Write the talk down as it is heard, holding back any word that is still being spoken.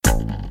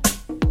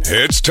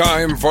It's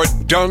time for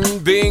Done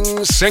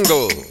Being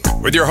Single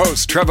with your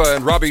hosts, Trevor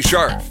and Robbie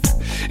Sharp.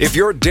 If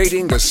you're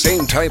dating the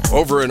same type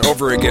over and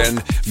over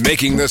again,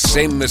 making the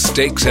same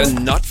mistakes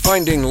and not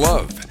finding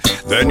love,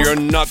 then you're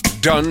not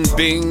done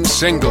being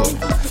single.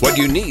 What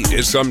you need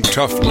is some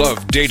tough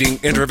love dating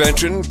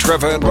intervention,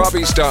 Trevor and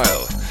Robbie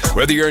style.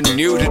 Whether you're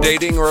new to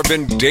dating or have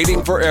been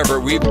dating forever,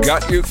 we've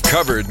got you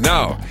covered.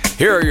 Now,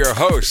 here are your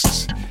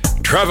hosts,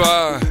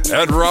 Trevor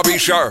and Robbie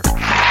Sharp.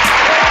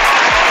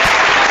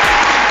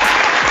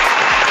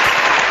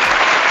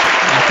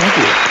 Thank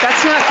you.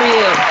 That's not for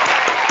you.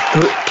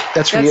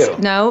 That's for you.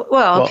 No?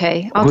 Well,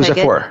 okay. I'll who's take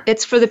it for?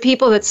 It's for the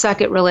people that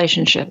suck at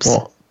relationships.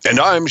 Well, And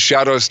I'm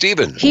Shadow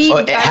Stevens.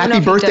 happy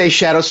birthday,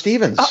 Shadow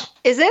Stevens. Oh,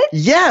 is it?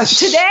 Yes.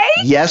 Today?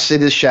 Yes,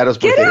 it is Shadow's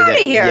birthday Get out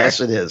today. of here.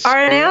 Yes, it is.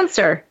 Our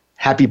announcer.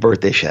 Happy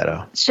birthday,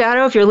 Shadow.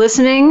 Shadow, if you're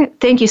listening,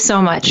 thank you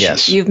so much.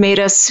 Yes. You've made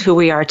us who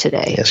we are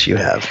today. Yes, you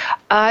have.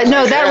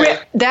 No,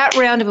 that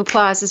round of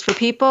applause is for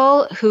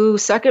people who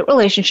suck at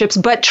relationships,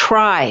 but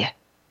try.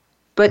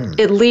 But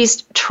at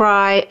least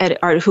try,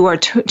 who are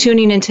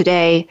tuning in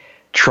today.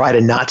 Try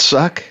to not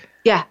suck?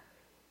 Yeah.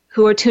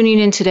 Who are tuning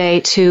in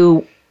today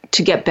to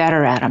get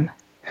better at them.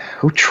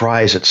 Who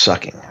tries at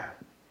sucking?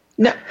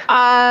 No,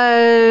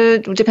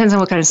 depends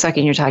on what kind of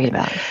sucking you're talking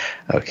about.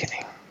 Okay.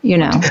 You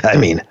know. I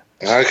mean.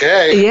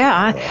 Okay.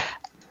 Yeah.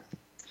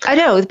 I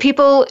know. The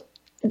people,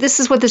 this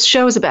is what this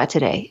show is about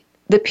today.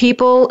 The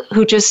people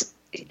who just,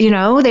 they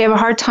have a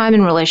hard time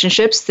in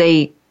relationships.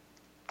 They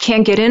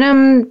can't get in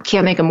them,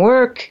 can't make them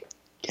work,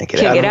 Can't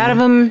get out of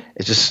them.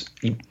 It's just,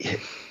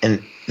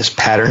 and this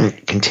pattern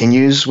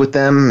continues with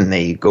them, and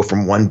they go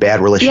from one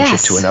bad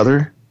relationship to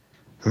another.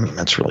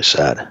 That's really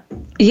sad.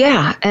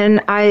 Yeah,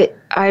 and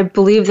I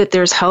believe that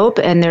there's hope,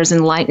 and there's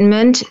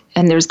enlightenment,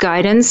 and there's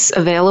guidance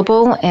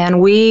available. And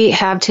we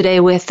have today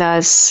with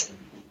us,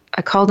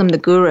 I called him the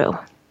guru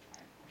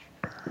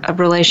of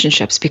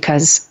relationships,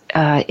 because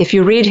if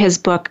you read his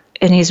book,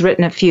 and he's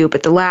written a few,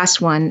 but the last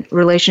one,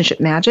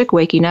 Relationship Magic,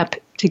 Waking Up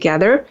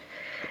Together,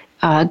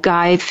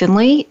 Guy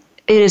Finley,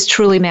 it is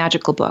truly a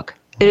magical book.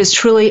 It is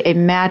truly a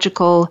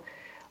magical,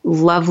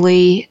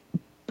 lovely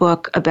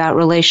book about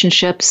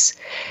relationships,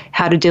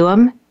 how to do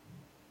them,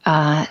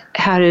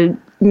 how to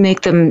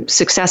make them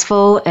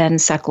successful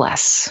and suck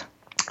less.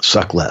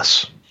 Suck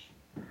less.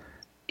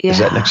 Yeah. Is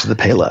that next to the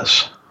pay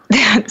less?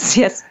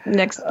 Yes,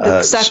 next to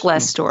the suck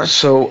less store.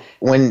 So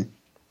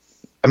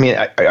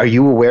are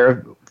you aware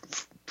of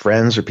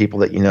friends or people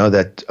that you know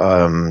that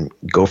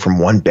go from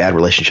one bad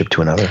relationship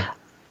to another?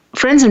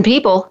 Friends and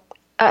people.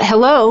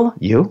 Hello.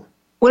 You?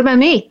 What about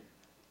me?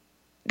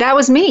 That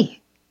was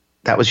me.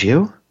 That was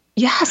you?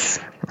 Yes.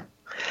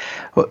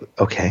 Well,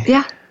 okay.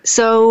 Yeah.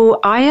 So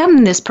I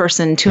am this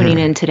person tuning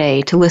in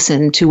today to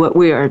listen to what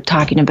we are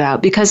talking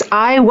about, because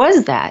I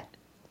was that.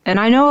 And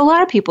I know a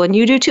lot of people, and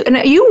you do too. And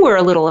you were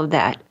a little of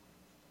that.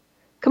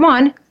 Come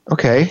on.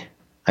 Okay.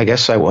 I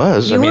guess I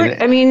was. I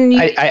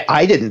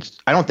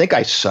don't think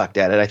I sucked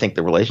at it. I think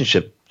the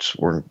relationships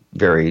weren't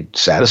very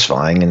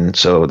satisfying, and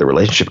so the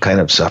relationship kind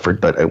of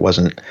suffered, but it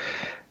wasn't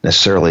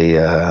necessarily,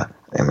 I'm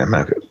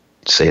not going to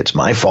say it's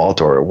my fault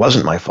or it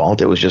wasn't my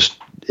fault. It was just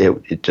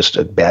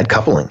a bad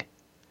coupling.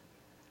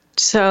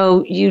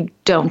 So you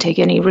don't take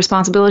any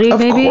responsibility, of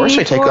maybe? Of course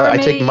I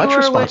take much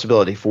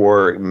responsibility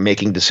for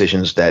making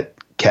decisions that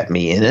kept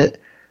me in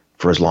it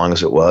for as long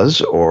as it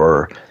was,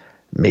 or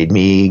made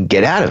me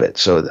get out of it.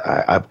 So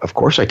of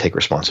course I take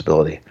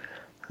responsibility.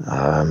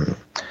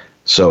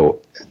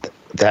 So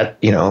that,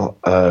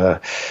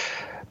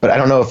 but I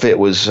don't know if it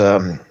was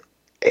a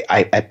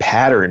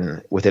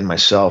pattern within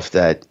myself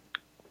that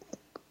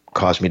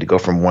caused me to go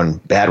from one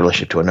bad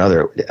relationship to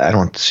another. I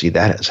don't see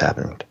that as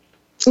happening.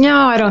 No,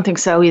 I don't think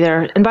so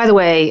either. And by the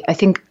way, I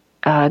think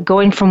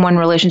going from one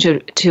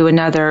relationship to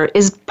another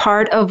is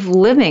part of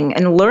living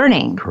and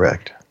learning.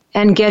 Correct.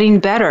 And getting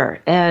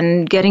better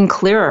and getting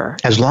clearer.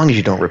 As long as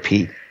you don't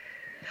repeat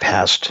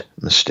past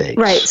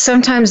mistakes. Right.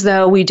 Sometimes,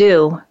 though, we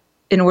do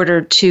in order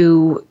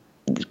to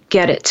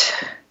get it.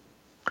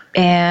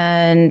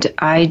 And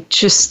I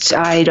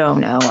don't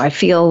know. I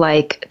feel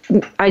like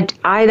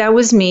that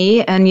was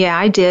me. And yeah,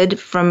 I did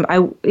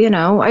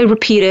I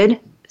repeated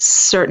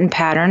certain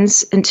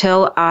patterns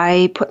until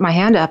I put my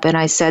hand up and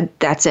I said,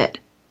 that's it.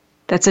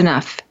 That's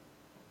enough.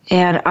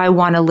 And I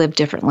want to live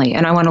differently,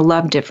 and I want to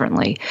love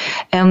differently,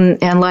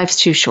 and life's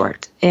too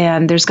short,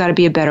 and there's got to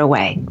be a better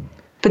way.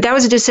 But that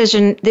was a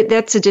decision.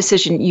 That's a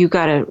decision you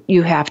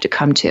have to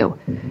come to,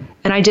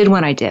 and I did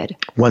when I did.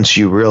 Once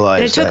you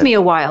realize, and it took me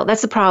a while.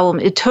 That's the problem.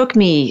 It took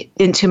me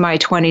into my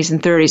 20s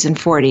and 30s and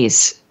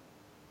 40s,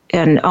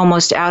 and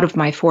almost out of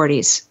my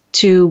 40s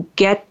to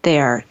get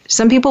there.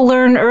 Some people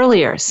learn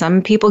earlier.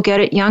 Some people get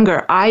it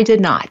younger. I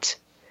did not.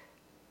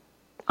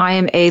 I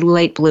am a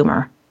late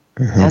bloomer,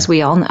 as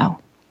we all know.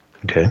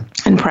 Okay.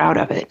 And proud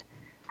of it.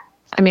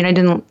 I mean, I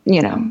didn't,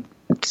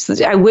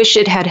 I wish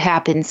it had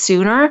happened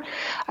sooner.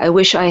 I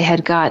wish I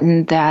had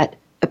gotten that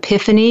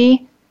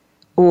epiphany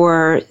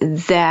or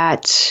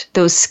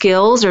those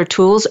skills or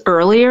tools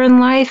earlier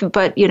in life.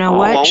 But you know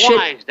what? A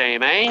wise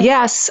dame, eh?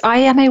 Yes, I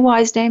am a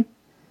wise dame.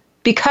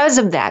 because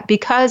of that,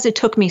 because it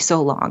took me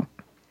so long.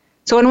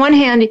 So on one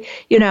hand,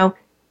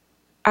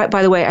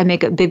 by the way, I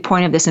make a big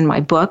point of this in my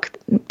book.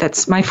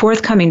 That's my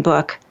forthcoming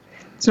book.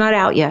 It's not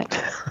out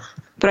yet,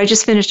 but I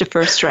just finished a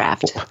first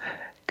draft.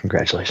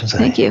 Congratulations.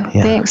 Thank you.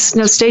 Yeah. Thanks.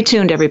 No, stay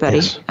tuned, everybody.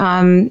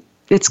 Yes.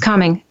 It's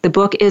coming. The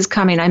book is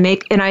coming. And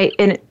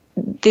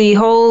the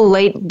whole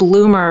late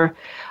bloomer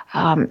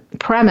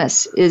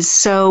premise is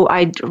so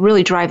I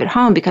really drive it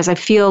home because I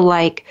feel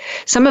like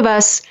some of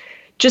us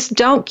just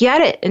don't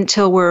get it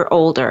until we're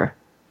older.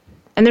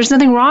 And there's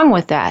nothing wrong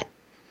with that.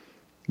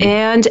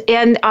 And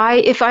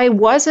if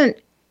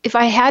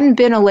I hadn't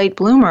been a late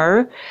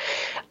bloomer,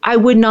 I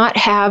would not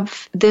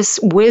have this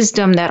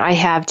wisdom that I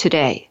have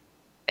today.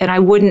 And I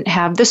wouldn't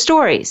have the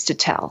stories to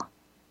tell.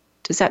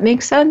 Does that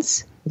make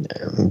sense?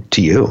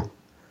 To you.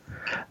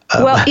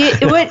 Well,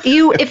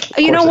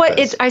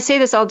 I say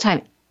this all the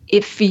time.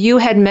 If you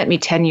had met me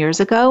 10 years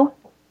ago,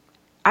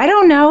 I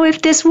don't know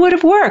if this would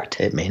have worked.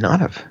 It may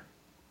not have.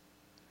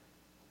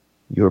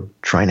 You were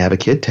trying to have a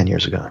kid 10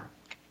 years ago.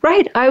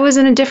 Right. I was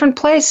in a different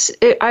place.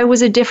 I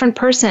was a different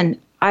person.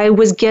 I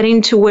was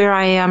getting to where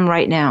I am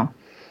right now.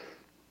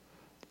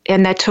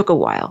 And that took a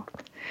while.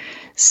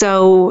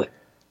 So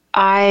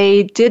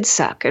I did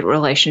suck at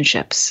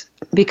relationships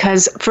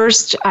because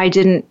first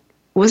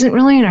wasn't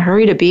really in a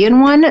hurry to be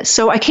in one.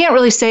 So I can't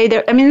really say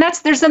that. I mean,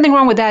 there's nothing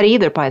wrong with that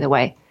either, by the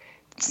way.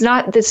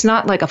 It's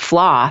not like a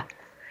flaw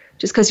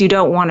just because you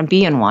don't want to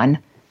be in one.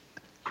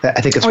 I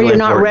think it's really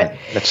important.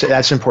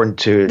 That's important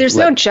to there's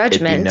no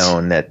judgment. It be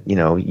known that,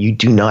 you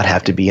do not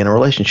have to be in a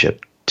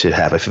relationship to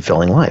have a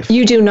fulfilling life.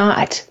 You do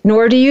not.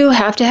 Nor do you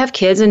have to have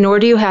kids, and nor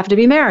do you have to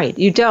be married.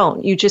 You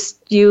don't. You just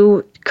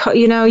you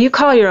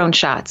call your own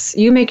shots.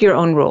 You make your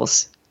own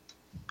rules.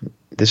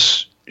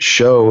 This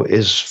show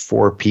is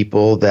for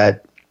people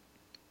that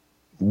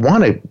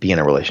want to be in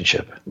a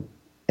relationship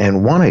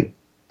and want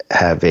to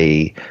have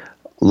a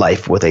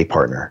life with a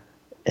partner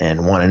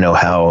and want to know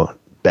how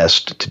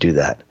best to do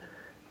that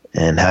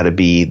and how to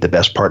be the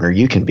best partner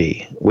you can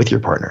be with your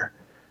partner.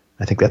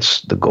 I think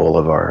that's the goal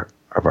of our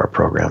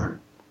program.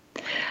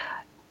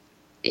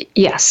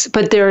 Yes,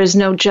 but there is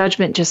no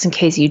judgment just in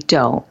case you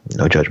don't.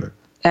 No judgment.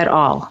 At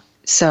all.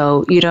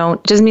 So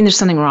doesn't mean there's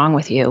something wrong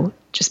with you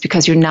just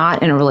because you're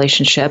not in a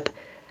relationship.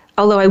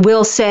 Although I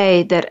will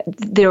say that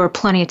there were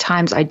plenty of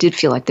times I did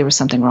feel like there was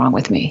something wrong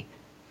with me.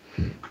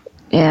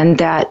 And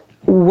that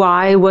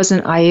why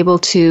wasn't I able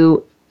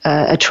to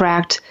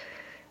attract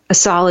a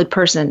solid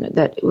person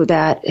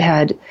that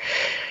had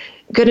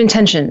good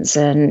intentions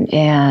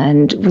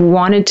and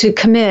wanted to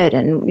commit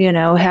and,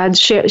 had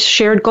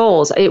shared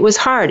goals. It was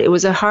hard. It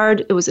was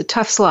a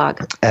tough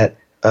slog.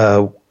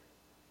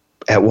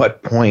 At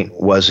what point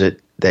was it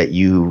that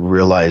you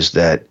realized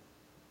that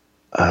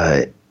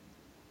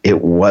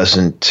it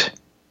wasn't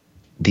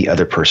the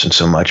other person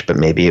so much, but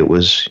maybe it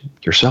was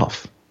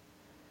yourself?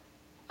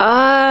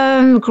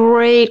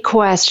 Great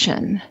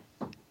question.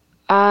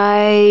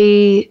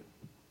 I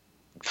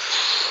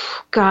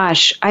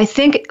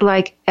think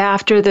like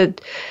after the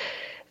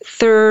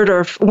third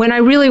or when I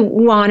really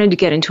wanted to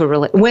get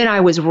into when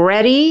I was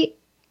ready,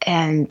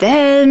 and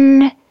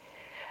then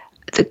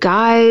the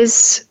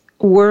guys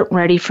weren't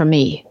ready for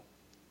me.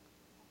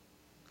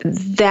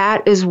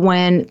 That is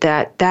when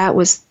that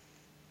was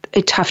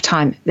a tough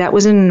time. That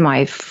was in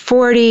my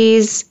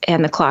 40s,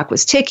 and the clock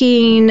was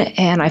ticking,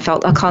 and I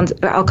felt all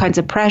kinds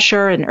of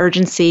pressure and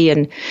urgency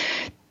and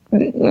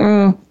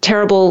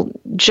terrible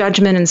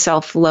judgment and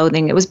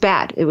self-loathing. It was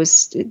bad.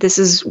 This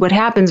is what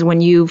happens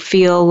when you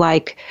feel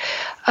like,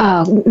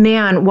 oh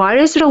man, why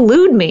does it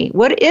elude me?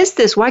 What is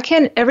this? Why is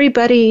it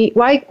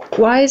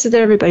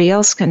that everybody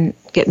else can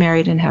get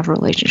married and have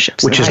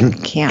relationships? Which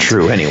isn't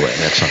true anyway.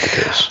 That's not the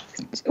case.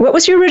 What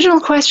was your original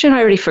question?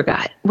 I already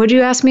forgot. What did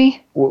you ask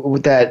me?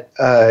 With that,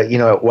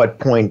 at what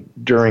point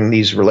during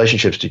these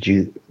relationships did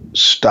you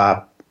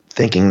stop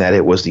thinking that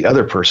it was the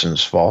other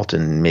person's fault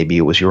and maybe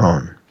it was your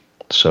own?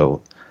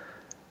 So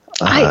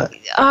that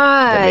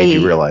made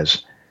you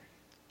realize.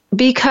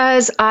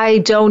 Because I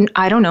don't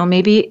know,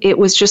 maybe it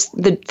was just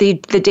the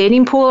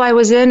dating pool I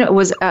was in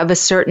was of a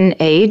certain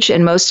age,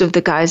 and most of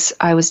the guys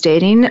I was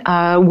dating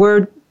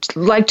were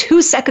like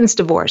 2 seconds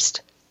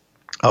divorced.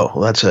 Oh,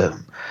 well, that's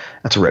a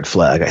red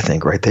flag, I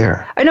think, right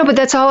there. I know, but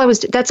that's all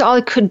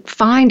I could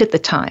find at the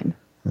time.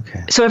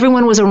 Okay. So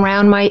everyone was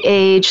around my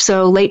age,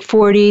 so late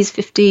 40s,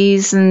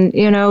 50s, and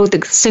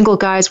the single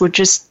guys were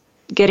just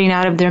getting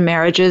out of their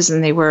marriages,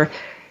 and they were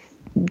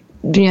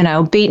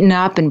beaten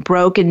up and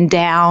broken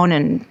down,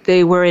 and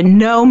they were in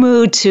no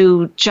mood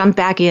to jump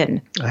back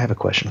in. I have a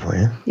question for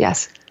you.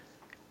 Yes.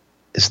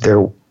 Is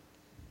there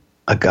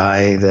a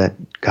guy that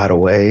got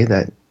away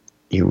that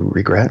you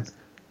regret?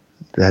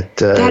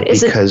 That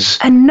is because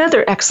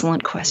another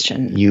excellent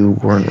question. You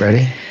weren't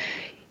ready?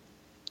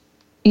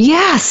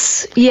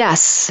 Yes.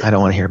 I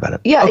don't want to hear about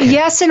it. Yeah. Okay.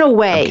 Yes, in a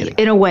way.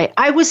 In a way.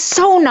 I was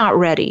so not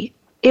ready.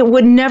 It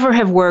would never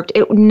have worked.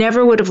 It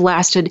never would have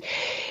lasted.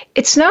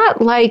 It's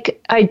not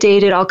like I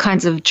dated all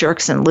kinds of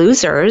jerks and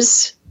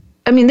losers.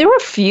 I mean, there were a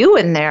few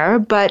in there,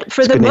 but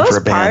for the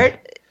most part,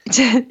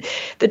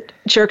 the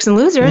jerks and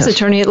losers, Yes.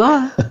 attorney at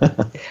law.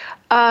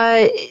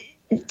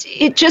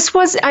 It just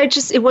was.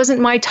 It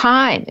wasn't my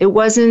time. It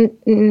wasn't,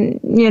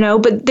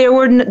 But there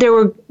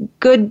were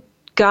good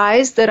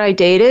guys that I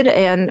dated,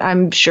 and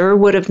I'm sure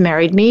would have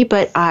married me.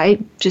 But I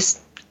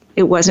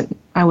wasn't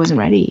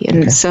ready.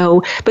 And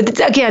so, but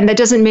again, that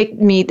doesn't make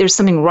me. There's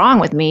something wrong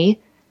with me.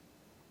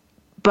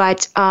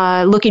 But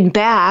looking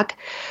back,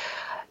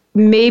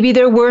 maybe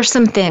there were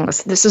some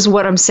things, this is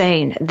what I'm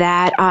saying,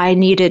 that I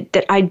needed,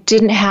 that I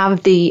didn't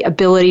have the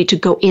ability to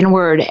go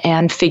inward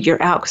and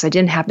figure out because I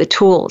didn't have the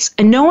tools.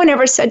 And no one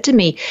ever said to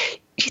me,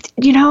 is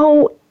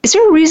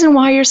there a reason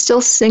why you're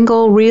still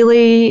single,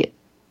 really?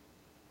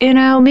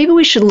 Maybe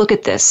we should look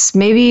at this.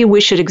 Maybe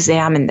we should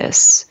examine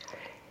this.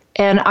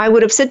 And I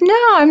would have said,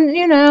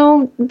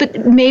 no,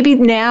 but maybe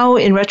now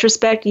in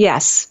retrospect,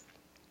 yes,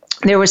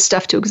 there was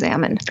stuff to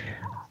examine.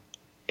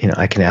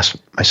 I can ask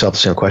myself the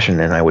same question,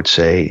 and I would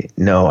say,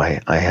 no,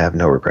 I have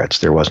no regrets.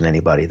 There wasn't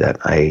anybody that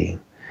I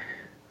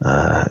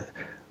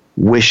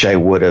wish I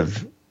would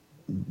have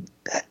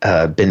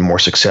been more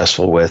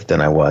successful with than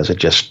I was. It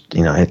just,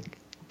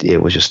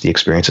 it was just the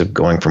experience of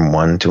going from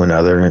one to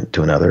another, and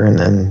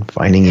then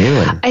finding you.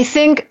 And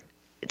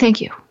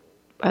thank you,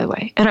 by the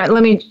way. And I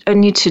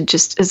need to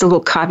just, as a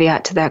little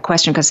caveat to that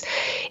question, because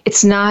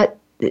it's not,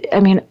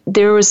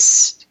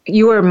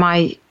 you are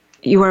my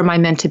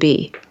meant to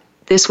be.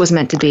 This was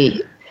meant to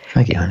be.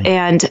 Thank you, honey.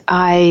 And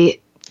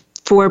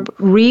for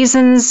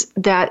reasons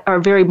that are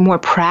very more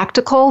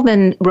practical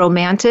than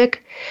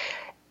romantic,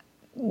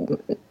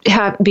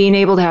 being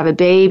able to have a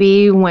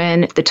baby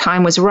when the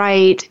time was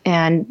right,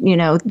 and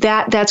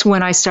that's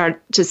when I start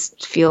to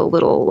feel a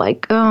little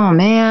like, oh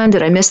man,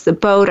 did I miss the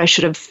boat? I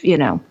should have,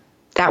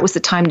 that was the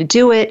time to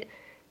do it,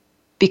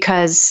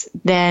 because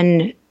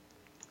then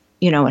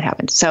what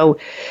happened. So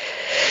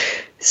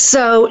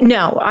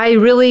no, I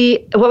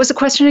really, what was the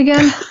question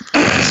again?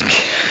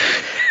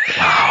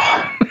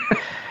 Wow.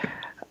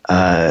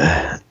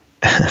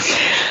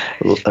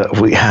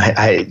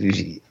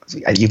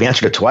 You've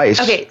answered it twice.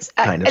 Okay.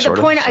 I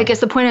guess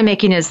the point I'm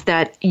making is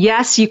that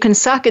yes, you can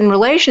suck in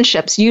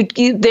relationships.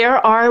 There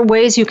are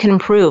ways you can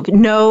improve.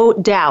 No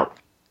doubt.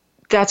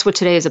 That's what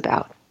today is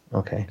about.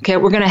 Okay.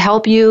 We're going to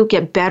help you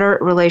get better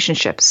at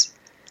relationships.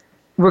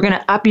 We're going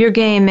to up your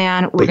game,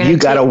 man. But you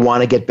got to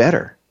want to get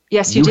better.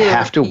 Yes, you do. You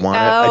have to want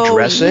to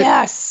address it.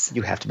 Yes.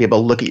 You have to be able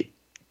to look at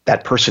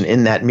that person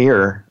in that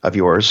mirror of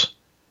yours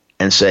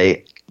and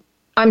say,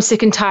 I'm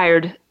sick and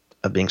tired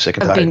of being sick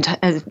and tired.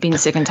 Of being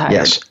sick and tired.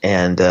 Yes.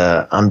 And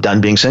I'm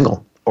done being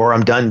single, or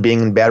I'm done being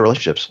in bad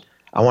relationships.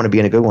 I want to be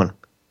in a good one.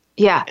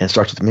 Yeah. And it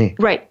starts with me.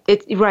 Right.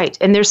 Right.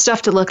 And there's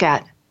stuff to look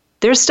at.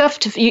 There's stuff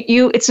to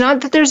you. It's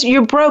not that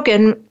you're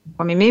broken.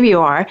 I mean, maybe you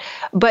are,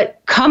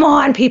 but come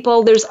on,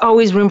 people. There's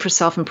always room for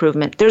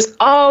self-improvement. There's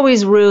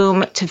always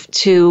room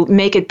to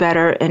make it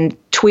better and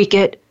tweak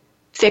it,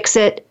 fix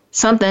it,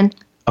 something.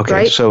 Okay.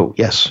 Right? So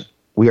yes,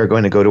 we are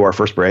going to go to our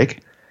first break,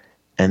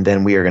 and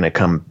then we are going to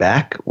come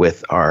back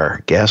with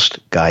our guest,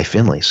 Guy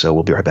Finley. So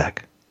we'll be right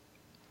back.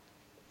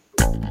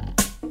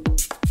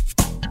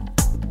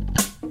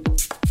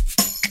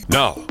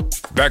 Now,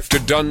 back to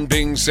Done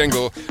Being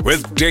Single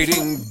with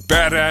dating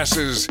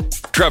badasses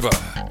Trevor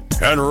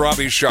and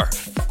Robbie Sharp.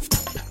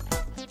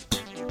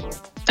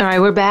 All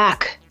right, we're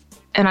back.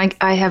 And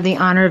I have the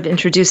honor of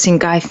introducing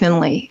Guy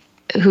Finley,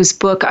 whose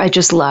book I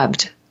just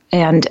loved.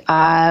 And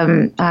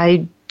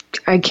I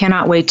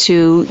cannot wait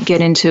to get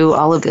into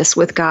all of this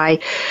with Guy.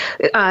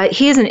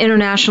 He is an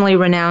internationally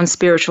renowned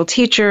spiritual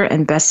teacher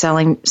and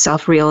best-selling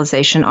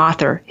self-realization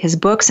author. His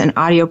books and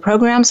audio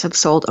programs have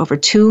sold over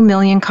 2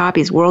 million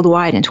copies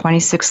worldwide in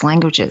 26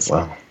 languages.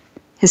 Wow.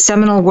 His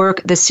seminal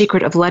work, The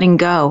Secret of Letting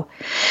Go,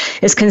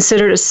 is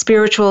considered a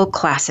spiritual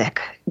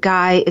classic.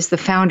 Guy is the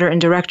founder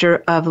and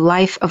director of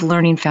Life of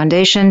Learning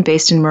Foundation,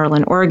 based in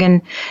Merlin, Oregon,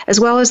 as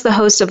well as the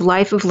host of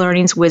Life of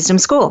Learning's Wisdom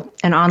School,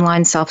 an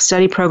online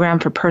self-study program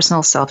for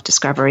personal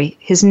self-discovery.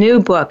 His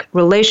new book,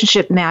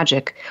 Relationship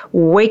Magic,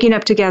 Waking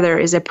Up Together,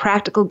 is a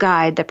practical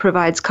guide that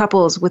provides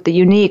couples with the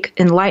unique,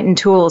 enlightened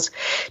tools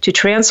to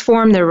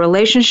transform their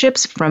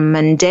relationships from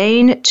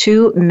mundane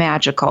to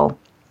magical.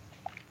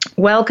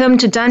 Welcome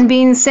to Done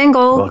Being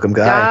Single. Welcome,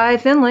 Guy. Guy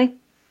Finley.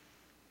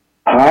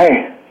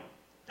 Hi.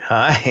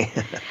 Hi.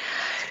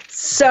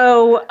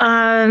 So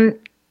I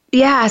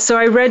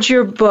read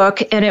your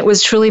book, and it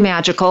was truly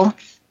magical.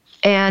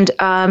 And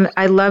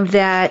I love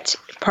that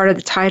part of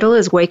the title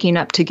is Waking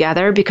Up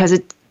Together,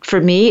 because for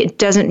me, it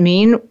doesn't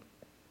mean,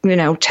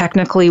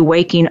 technically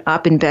waking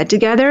up in bed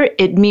together.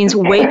 It means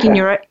waking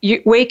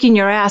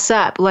your ass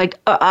up. Like,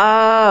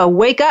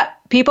 wake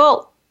up,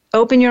 people.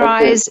 Open your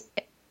eyes,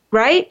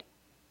 right?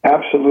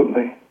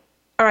 Absolutely.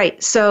 All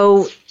right.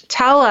 So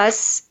tell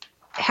us,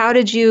 how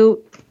did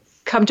you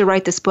come to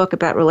write this book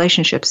about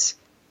relationships?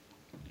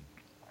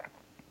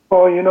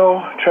 Well,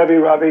 Trevi,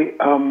 Robbie,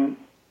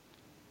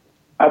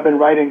 I've been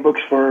writing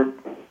books for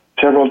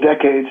several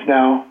decades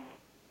now.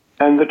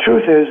 And the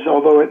truth is,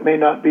 although it may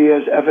not be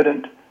as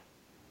evident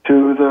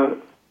to the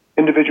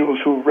individuals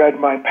who've read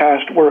my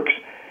past works,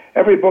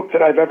 every book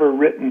that I've ever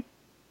written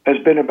has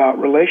been about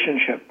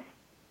relationship.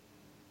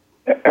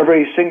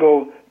 Every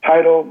single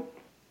title,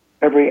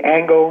 every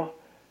angle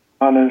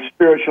on a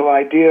spiritual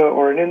idea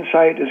or an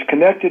insight is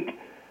connected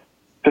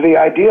to the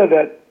idea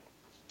that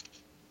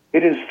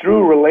it is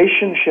through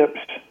relationships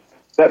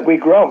that we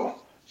grow.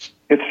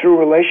 It's through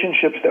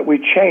relationships that we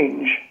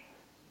change.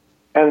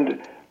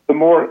 And the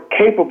more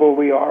capable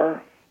we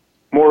are,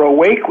 more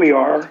awake we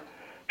are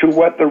to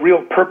what the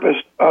real purpose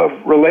of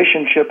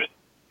relationships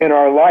in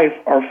our life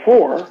are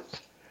for,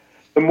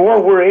 the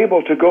more we're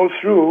able to go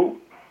through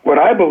what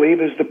I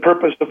believe is the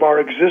purpose of our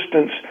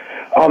existence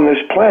on this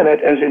planet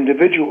as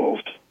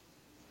individuals,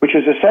 which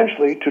is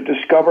essentially to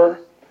discover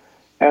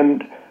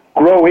and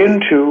grow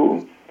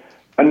into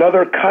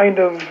another kind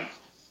of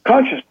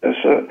consciousness,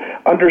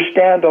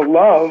 understand a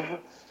love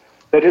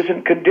that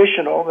isn't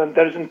conditional and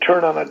doesn't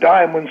turn on a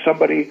dime when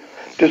somebody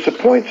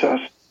disappoints us.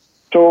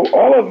 So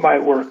all of my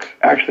work,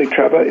 actually,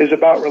 Treva, is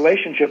about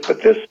relationship,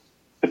 but this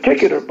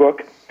particular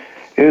book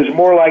is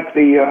more like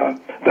the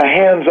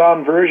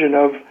hands-on version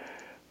of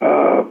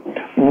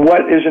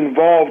what is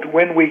involved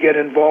when we get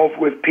involved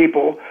with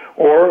people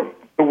or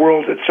the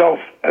world itself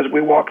as we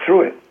walk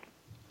through it.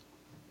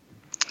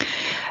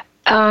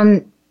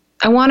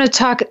 I want to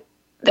talk.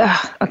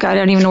 Oh God, I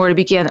don't even know where to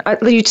begin.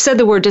 You said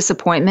the word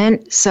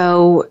disappointment,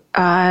 so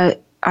I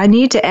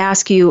need to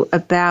ask you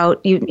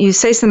about. You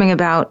say something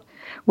about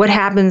what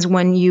happens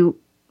when you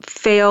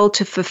fail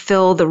to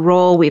fulfill the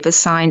role we've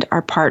assigned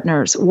our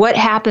partners. What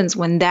happens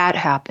when that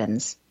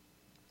happens?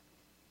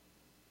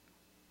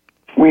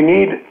 We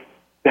need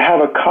to have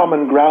a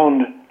common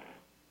ground,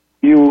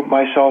 you,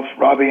 myself,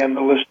 Robbie, and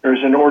the listeners,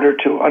 in order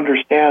to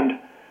understand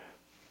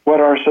what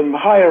are some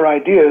higher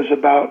ideas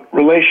about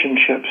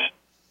relationships.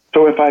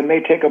 So if I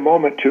may take a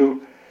moment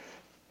to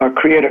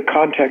create a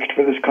context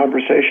for this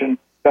conversation,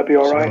 would that be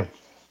all right?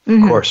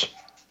 Mm-hmm. Of course.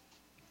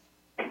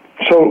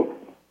 So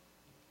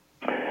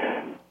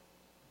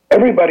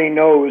everybody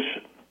knows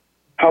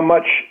how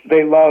much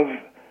they love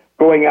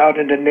going out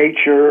into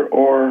nature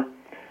or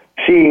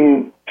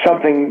seeing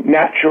something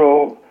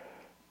natural,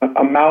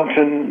 a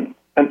mountain,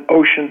 an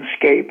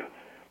oceanscape,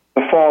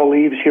 the fall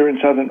leaves here in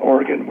Southern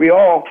Oregon. We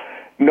all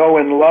know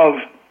and love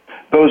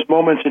those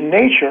moments in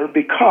nature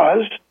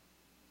because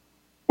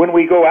when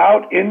we go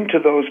out into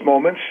those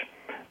moments,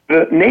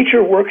 the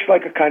nature works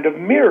like a kind of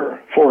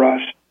mirror for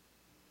us.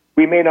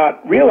 We may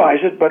not realize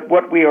it, but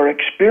what we are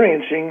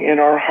experiencing in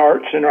our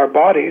hearts and our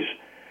bodies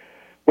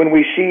when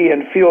we see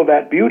and feel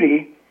that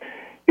beauty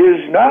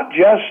is not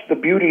just the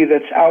beauty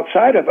that's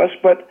outside of us,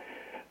 but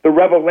the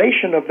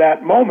revelation of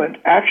that moment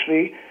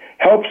actually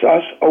helps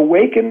us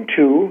awaken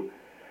to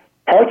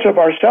parts of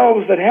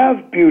ourselves that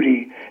have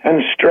beauty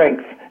and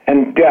strength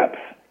and depth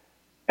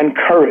and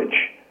courage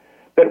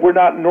that we're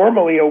not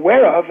normally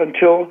aware of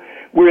until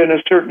we're in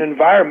a certain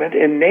environment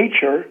in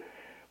nature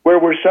where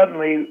we're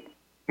suddenly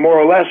more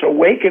or less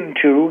awakened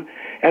to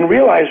and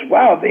realize,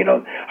 wow,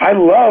 I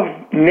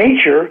love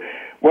nature.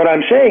 What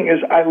I'm saying is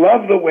I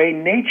love the way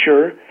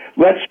nature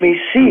lets me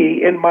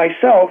see in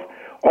myself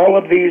all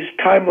of these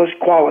timeless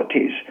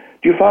qualities.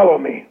 Do you follow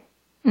me?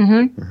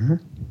 Mm-hmm. Mm-hmm.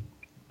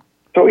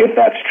 So if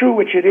that's true,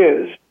 which it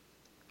is,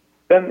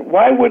 then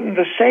why wouldn't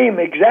the same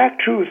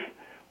exact truth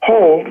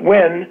hold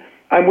when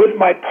I'm with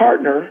my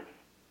partner,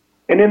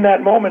 and in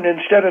that moment,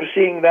 instead of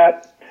seeing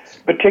that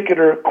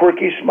particular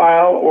quirky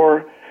smile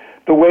or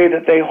the way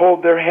that they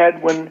hold their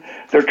head when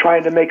they're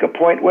trying to make a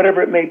point,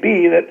 whatever it may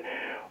be, that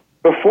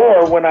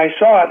before, when I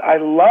saw it, I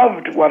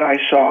loved what I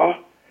saw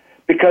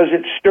because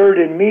it stirred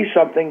in me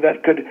something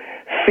that could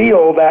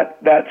feel that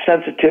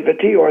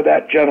sensitivity or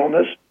that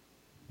gentleness.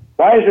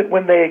 Why is it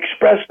when they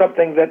express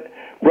something that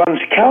runs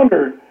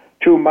counter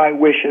to my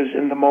wishes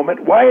in the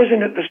moment, why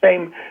isn't it the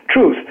same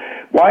truth?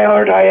 Why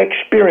aren't I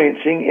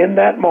experiencing in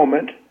that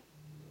moment,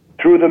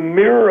 through the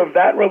mirror of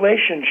that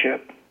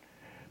relationship,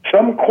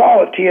 some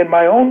quality in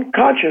my own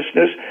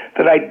consciousness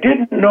that I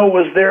didn't know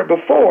was there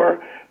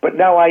before, but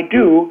now I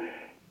do,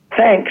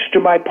 thanks to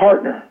my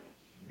partner?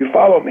 You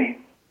follow me?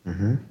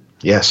 Mm-hmm.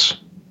 Yes.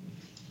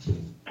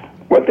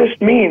 What this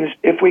means,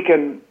 if we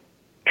can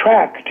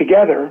track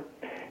together,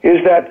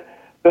 is that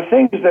the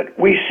things that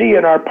we see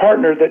in our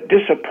partner that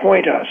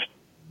disappoint us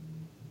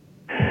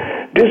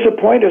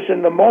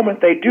in the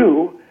moment they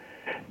do,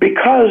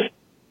 because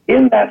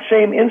in that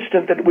same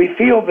instant that we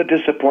feel the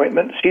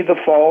disappointment, see the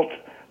fault,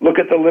 look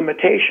at the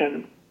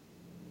limitation,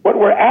 what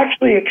we're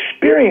actually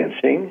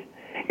experiencing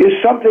is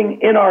something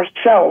in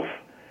ourself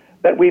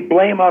that we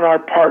blame on our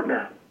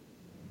partner.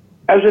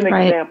 As an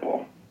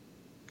example,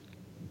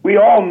 we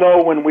all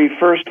know when we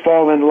first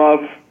fall in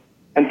love,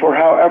 and for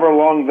however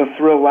long the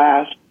thrill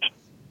lasts,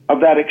 of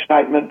that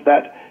excitement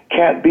that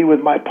can't be with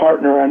my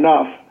partner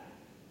enough,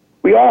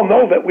 we all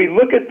know that we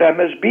look at them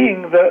as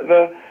being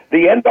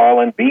the end-all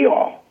and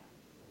be-all.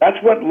 That's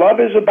what love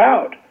is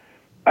about.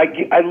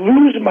 I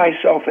lose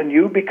myself in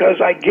you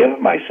because I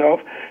give myself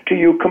to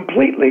you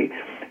completely.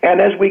 And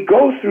as we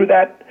go through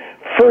that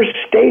first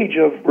stage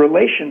of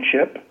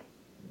relationship,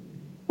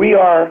 we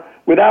are,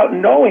 without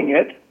knowing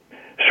it,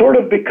 sort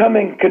of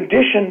becoming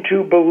conditioned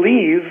to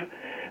believe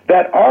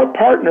that our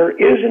partner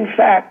is in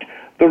fact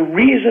the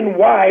reason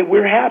why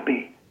we're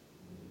happy,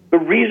 the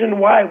reason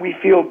why we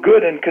feel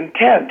good and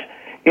content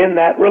in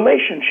that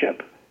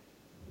relationship.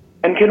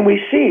 And can we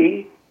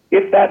see,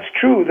 if that's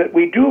true, that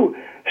we do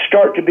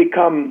start to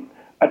become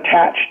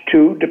attached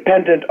to,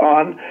 dependent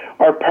on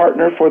our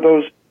partner for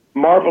those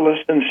marvelous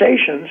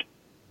sensations,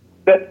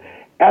 that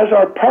as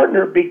our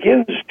partner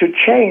begins to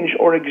change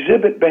or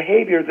exhibit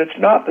behavior that's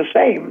not the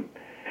same,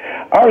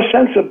 our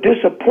sense of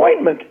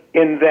disappointment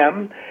in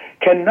them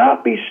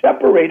cannot be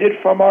separated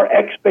from our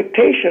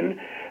expectation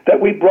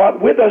that we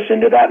brought with us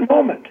into that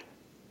moment.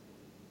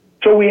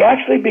 So we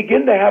actually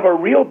begin to have a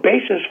real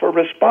basis for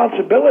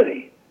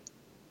responsibility,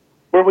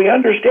 where we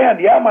understand,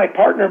 yeah, my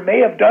partner may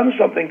have done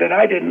something that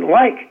I didn't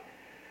like,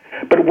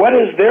 but what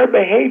does their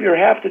behavior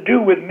have to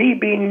do with me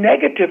being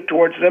negative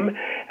towards them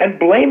and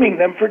blaming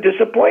them for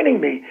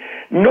disappointing me?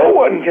 No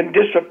one can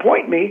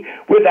disappoint me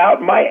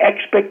without my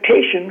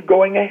expectation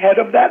going ahead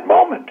of that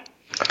moment.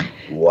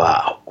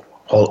 Wow.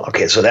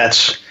 Okay, so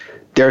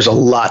there's a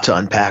lot to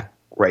unpack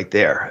right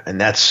there,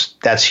 and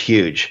that's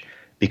huge,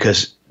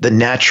 because the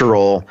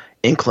natural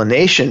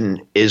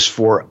inclination is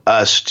for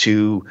us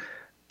to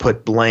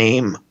put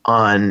blame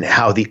on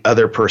how the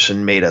other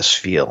person made us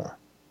feel.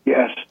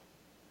 Yes.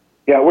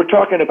 Yeah, we're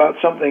talking about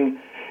something.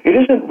 It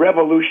isn't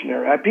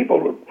revolutionary.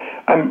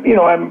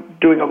 I'm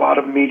doing a lot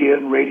of media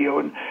and radio,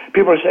 and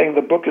people are saying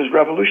the book is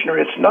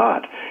revolutionary. It's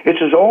not.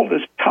 It's as old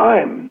as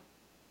time.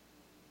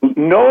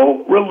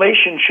 No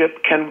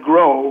relationship can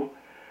grow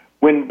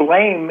when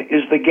blame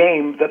is the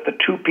game that the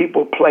two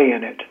people play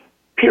in it.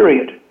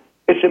 Period.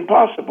 It's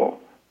impossible.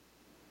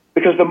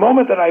 Because the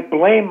moment that I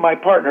blame my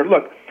partner,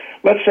 look,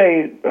 let's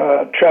say,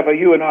 Trevor,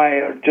 you and I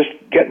are just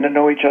getting to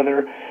know each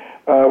other.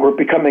 We're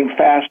becoming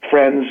fast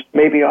friends,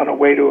 maybe on a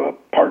way to a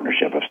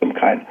partnership of some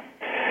kind.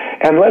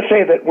 And let's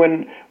say that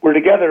when we're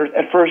together,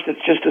 at first it's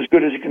just as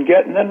good as you can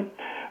get, and then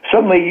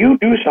suddenly you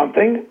do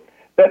something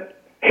that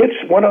hits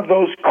one of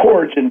those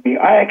chords in me.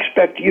 I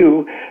expect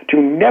you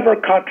to never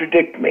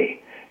contradict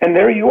me. And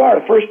there you are,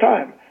 the first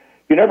time.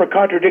 You never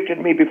contradicted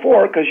me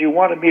before because you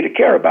wanted me to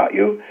care about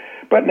you,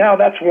 but now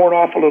that's worn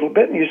off a little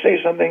bit and you say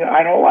something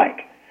I don't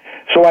like.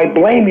 So I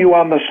blame you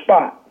on the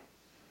spot.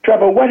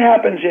 Trevor, what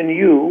happens in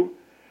you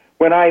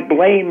when I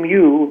blame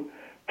you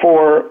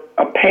for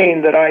a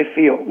pain that I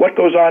feel? What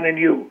goes on in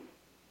you?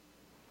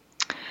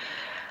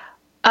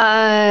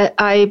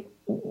 I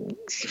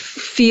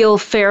feel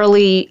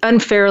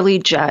unfairly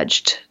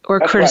judged or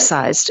That's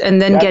criticized, right.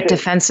 and then That's get it.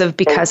 defensive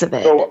because of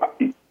it. So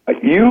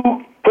you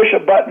push a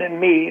button in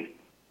me,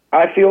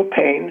 I feel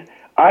pain.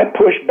 I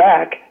push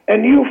back,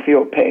 and you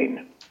feel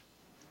pain.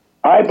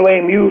 I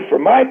blame you for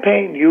my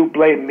pain. You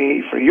blame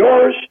me for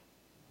yours.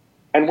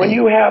 And when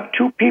you have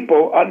two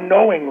people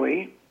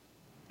unknowingly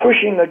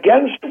pushing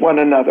against one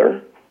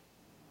another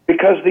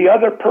because the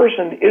other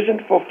person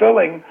isn't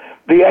fulfilling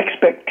the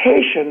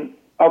expectation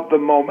of the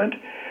moment,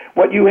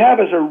 what you have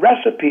is a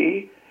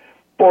recipe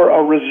for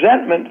a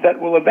resentment that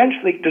will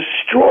eventually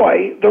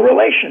destroy the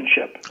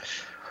relationship.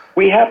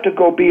 We have to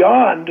go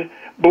beyond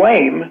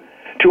blame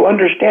to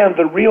understand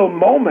the real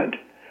moment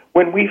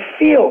when we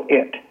feel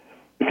it.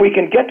 If we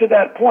can get to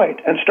that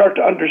point and start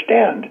to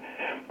understand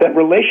that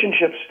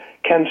relationships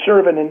can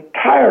serve an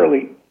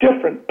entirely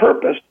different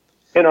purpose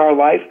in our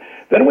life,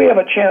 then we have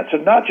a chance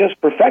of not just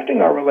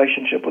perfecting our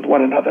relationship with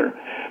one another,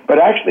 but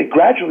actually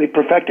gradually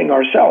perfecting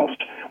ourselves,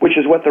 which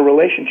is what the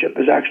relationship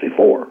is actually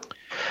for.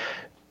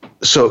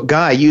 So,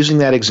 Guy, using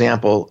that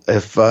example,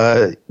 if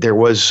there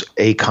was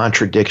a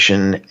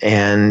contradiction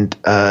and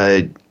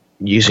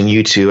using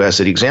you two as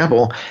an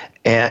example,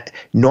 and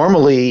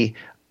normally,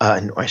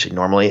 in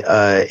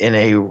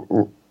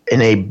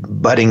a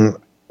budding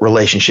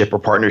relationship or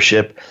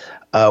partnership,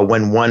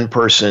 when one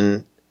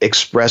person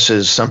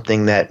expresses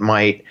something that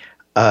might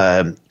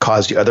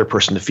cause the other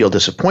person to feel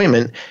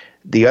disappointment,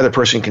 the other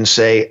person can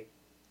say,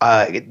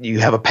 you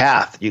have a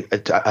path,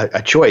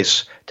 a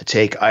choice to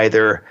take.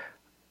 Either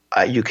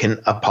you can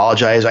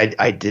apologize,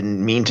 I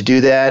didn't mean to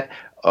do that,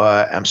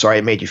 I'm sorry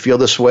I made you feel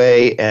this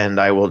way, and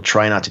I will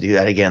try not to do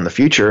that again in the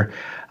future,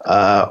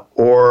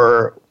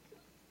 or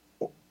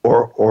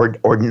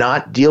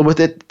not deal with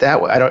it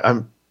that way.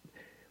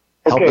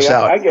 Help us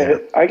out. I get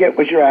it. I get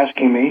what you're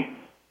asking me.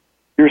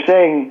 You're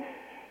saying,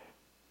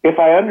 if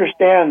I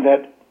understand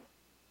that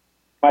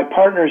my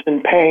partner's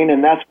in pain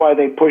and that's why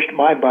they pushed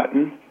my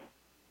button,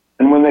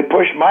 and when they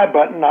push my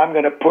button, I'm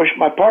going to push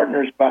my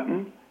partner's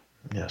button.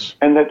 Yes.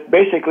 And that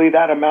basically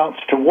that amounts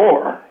to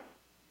war,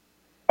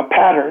 a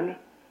pattern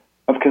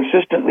of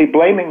consistently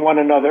blaming one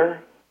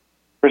another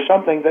for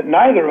something that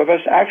neither of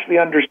us actually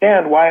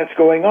understand why it's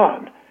going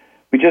on.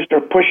 We just are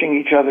pushing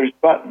each other's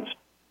buttons.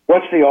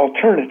 What's the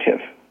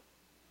alternative?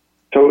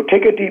 So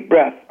take a deep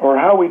breath. Or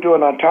how are we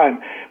doing on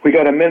time? We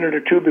got a minute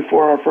or two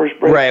before our first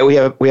break. Right. We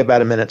have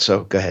about a minute,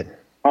 so go ahead.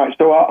 All right.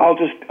 So I'll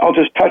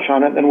just touch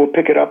on it, and then we'll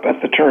pick it up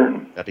at the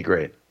turn. That'd be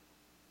great.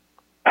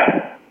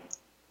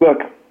 Look,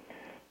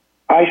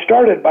 I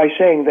started by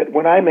saying that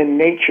when I'm in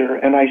nature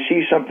and I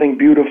see something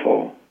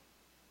beautiful,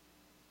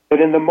 that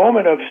in the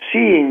moment of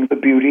seeing the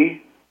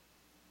beauty,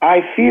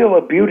 I feel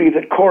a beauty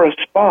that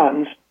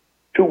corresponds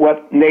to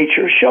what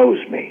nature shows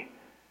me.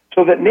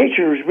 So that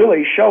nature is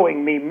really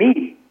showing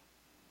me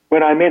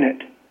when I'm in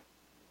it.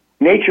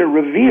 Nature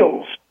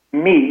reveals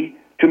me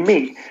to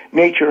me.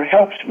 Nature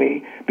helps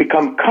me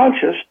become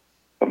conscious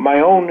of my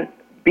own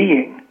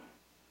being.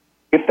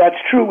 If that's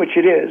true, which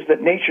it is,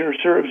 that nature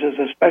serves as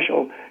a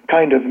special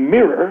kind of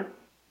mirror,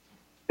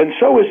 then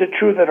so is it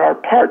true that our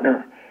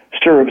partner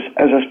serves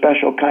as a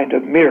special kind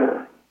of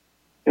mirror.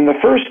 In the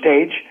first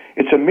stage,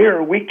 it's a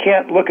mirror we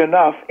can't look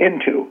enough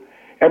into.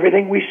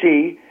 Everything we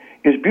see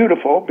is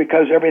beautiful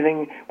because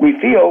everything we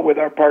feel with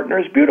our partner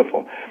is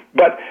beautiful.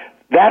 But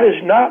that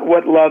is not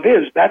what love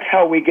is. That's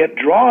how we get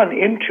drawn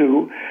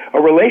into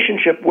a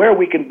relationship where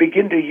we can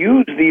begin to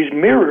use these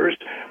mirrors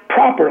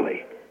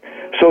properly,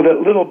 so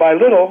that little by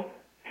little,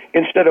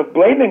 instead of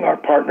blaming our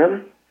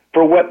partner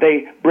for what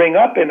they bring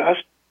up in us,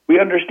 we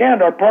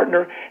understand our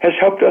partner has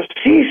helped us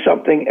see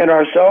something in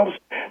ourselves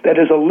that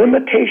is a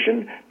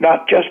limitation,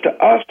 not just to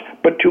us,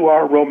 but to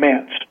our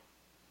romance.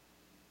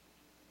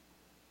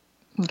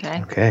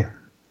 Okay.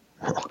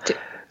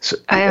 So,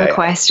 I have a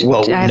question.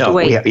 Well, I have to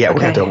wait. we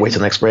have to wait till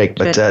the next break,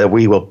 but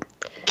we will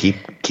keep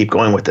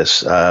going with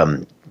this.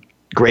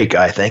 Great,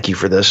 Guy. Thank you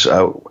for this.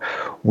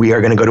 We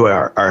are going to go to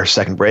our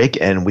second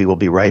break, and we will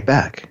be right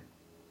back.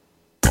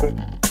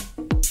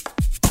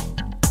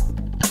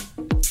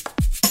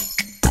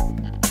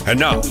 And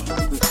now,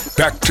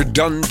 back to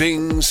Done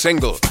Being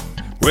Single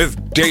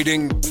with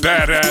dating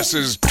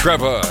badasses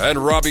Trevor and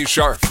Robbie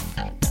Sharp.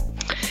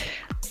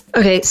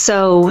 Okay,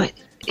 so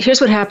here's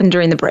what happened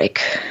during the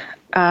break.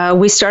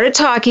 We started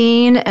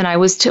talking, and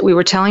we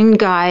were telling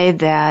Guy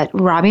that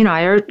Robbie and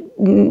I are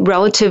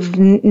relative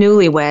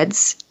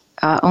newlyweds,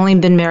 only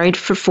been married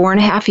for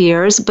 4.5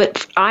 years,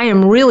 but I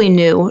am really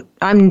new.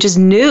 I'm just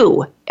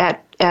new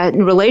at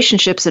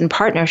relationships and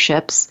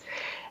partnerships.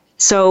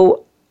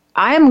 So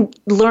I'm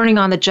learning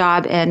on the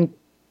job, and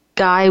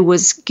Guy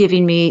was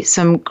giving me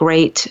some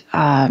great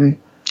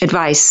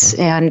advice.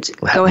 And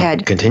go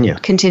ahead. Continue.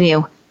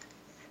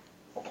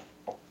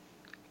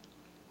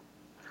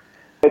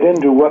 Get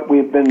into what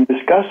we've been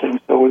discussing,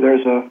 so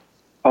there's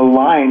a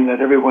line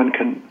that everyone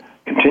can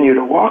continue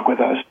to walk with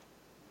us.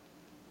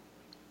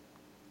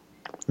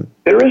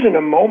 There isn't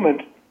a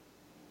moment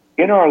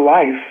in our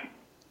life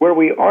where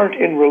we aren't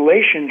in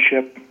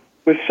relationship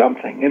with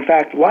something. In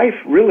fact, life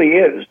really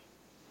is,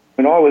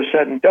 when all is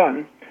said and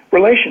done,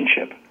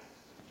 relationship.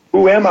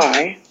 Who am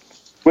I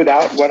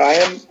without what I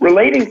am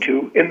relating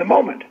to in the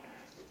moment?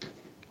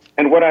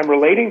 And what I'm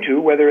relating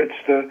to, whether it's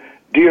the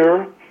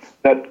deer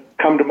that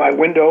come to my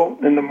window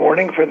in the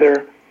morning for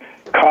their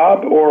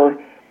cob, or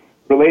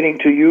relating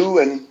to you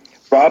and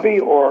Robbie,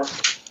 or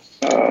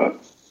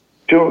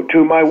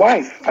to my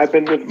wife. I've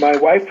been with my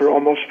wife for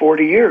almost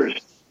 40 years.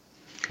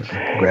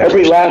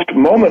 Every last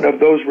moment of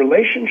those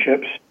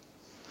relationships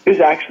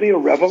is actually a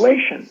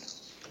revelation.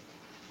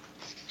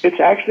 It's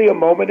actually a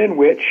moment in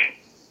which,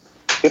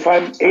 if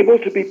I'm able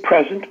to be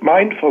present,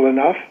 mindful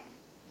enough,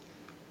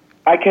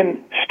 I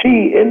can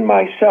see in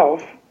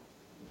myself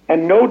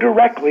and know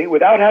directly,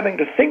 without having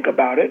to think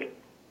about it,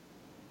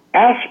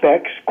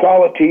 aspects,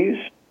 qualities,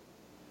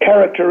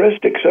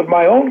 characteristics of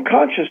my own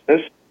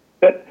consciousness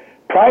that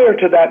prior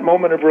to that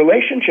moment of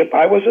relationship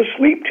I was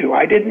asleep to.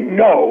 I didn't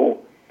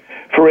know,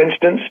 for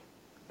instance,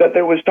 that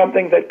there was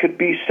something that could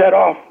be set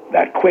off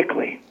that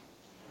quickly.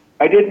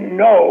 I didn't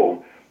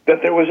know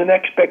that there was an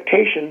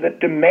expectation that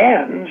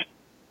demands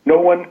no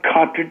one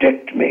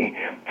contradict me,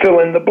 fill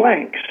in the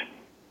blanks.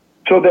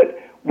 So that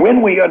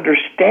when we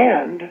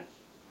understand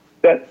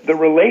that the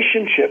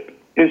relationship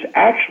is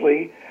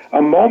actually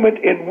a moment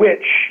in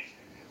which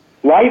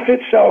life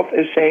itself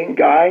is saying,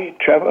 Guy,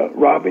 Trevor,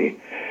 Robbie,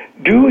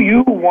 do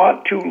you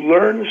want to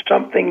learn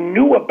something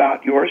new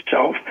about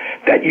yourself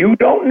that you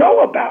don't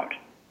know about?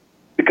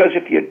 Because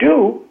if you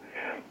do,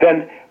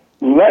 then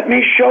let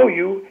me show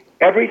you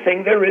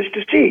everything there is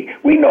to see.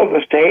 We know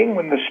the saying,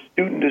 when the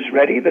student is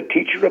ready, the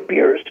teacher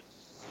appears.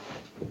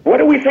 What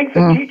do we think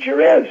the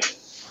teacher is?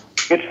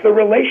 It's the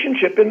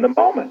relationship in the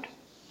moment.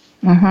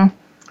 Mm-hmm.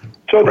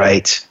 So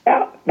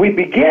we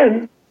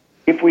begin,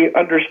 if we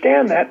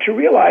understand that, to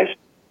realize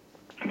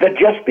that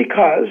just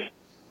because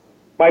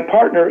my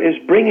partner is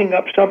bringing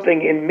up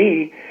something in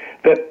me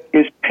that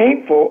is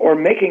painful or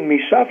making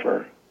me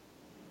suffer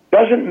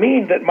doesn't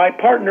mean that my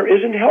partner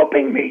isn't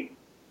helping me.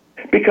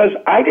 Because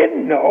I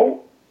didn't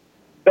know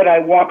that I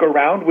walk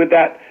around with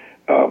that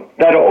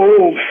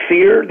old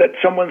fear that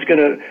someone's going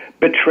to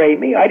betray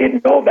me. I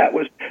didn't know that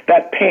was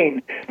that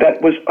pain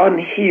that was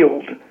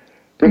unhealed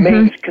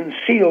remains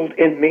concealed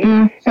in me.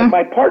 And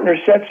my partner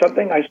said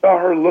something. I saw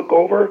her look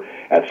over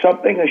at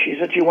something, and she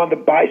said she wanted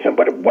to buy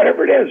something,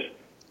 whatever it is.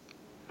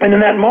 And in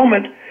that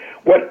moment,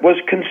 what was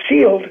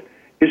concealed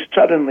is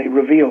suddenly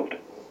revealed.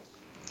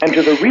 And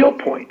to the real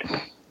point,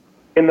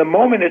 in the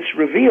moment it's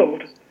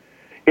revealed,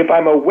 if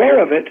I'm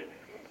aware of it,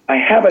 I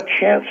have a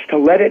chance to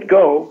let it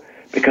go,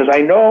 because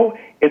I know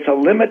it's a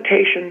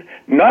limitation,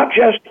 not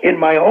just in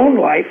my own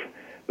life,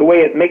 the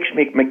way it makes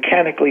me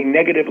mechanically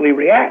negatively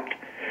react,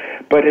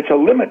 but it's a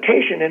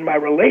limitation in my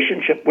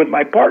relationship with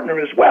my partner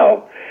as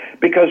well,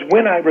 because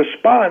when I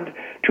respond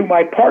to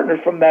my partner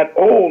from that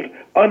old,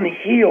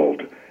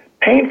 unhealed,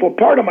 painful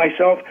part of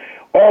myself,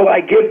 all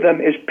I give them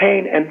is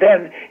pain, and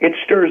then it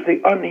stirs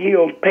the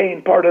unhealed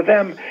pain part of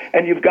them,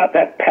 and you've got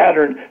that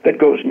pattern that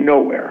goes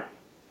nowhere.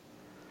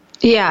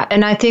 Yeah,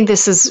 and I think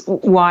this is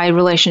why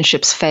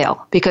relationships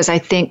fail, because I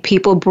think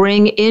people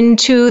bring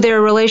into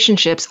their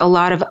relationships a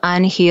lot of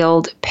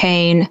unhealed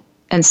pain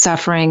and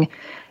suffering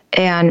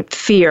and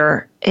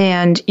fear,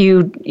 and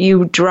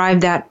you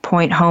drive that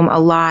point home a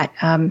lot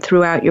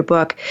throughout your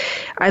book.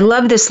 I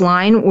love this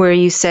line where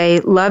you say,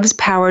 "Love's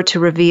power to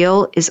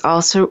reveal is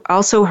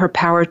also her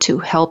power to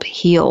help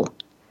heal."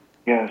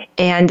 Yes.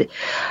 And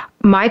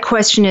my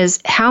question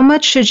is, how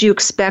much should you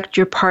expect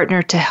your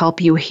partner to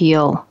help you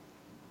heal?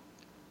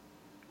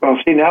 Well,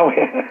 see, now,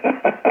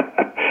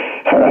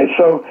 all right,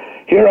 so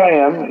here I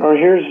am, or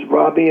here's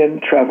Robbie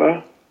and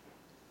Treva,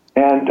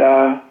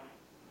 and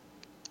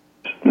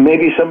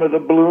maybe some of the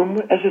bloom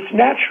as it's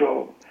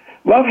natural.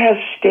 Love has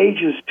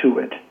stages to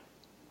it.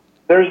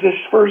 There's this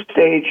first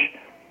stage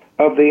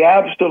of the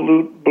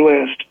absolute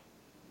bliss.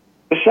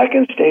 The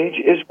second stage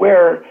is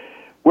where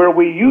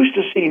we used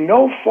to see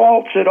no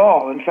faults at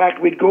all. In fact,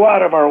 we'd go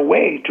out of our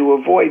way to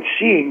avoid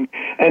seeing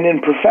an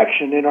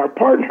imperfection in our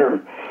partner.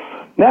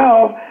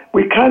 Now,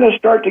 we kind of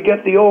start to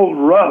get the old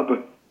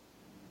rub.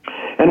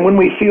 And when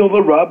we feel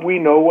the rub, we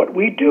know what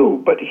we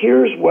do. But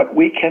here's what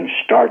we can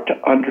start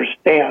to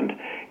understand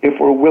if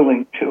we're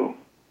willing to.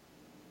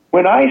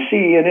 When I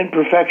see an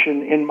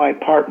imperfection in my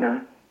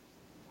partner,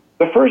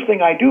 the first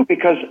thing I do,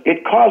 because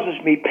it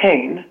causes me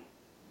pain,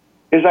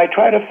 is I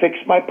try to fix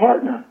my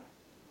partner.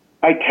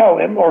 I tell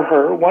him or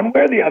her, one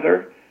way or the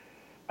other.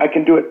 I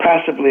can do it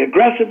passively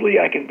aggressively.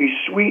 I can be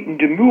sweet and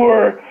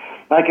demure.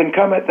 I can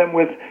come at them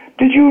with,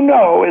 "Did you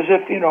know?" as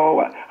if,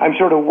 I'm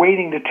sort of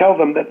waiting to tell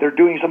them that they're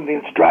doing something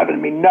that's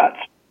driving me nuts.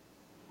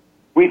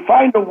 We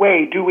find a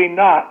way, do we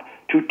not,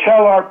 to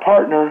tell our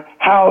partner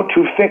how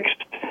to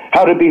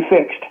be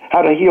fixed,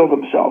 how to heal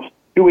themselves.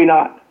 Do we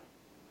not?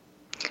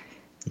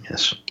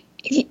 Yes.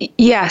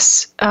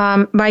 Yes,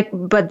 Mike,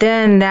 but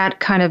then that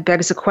kind of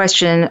begs the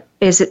question,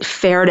 is it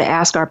fair to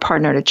ask our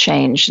partner to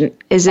change?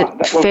 Is it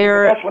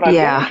fair? That's what I'm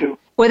getting to.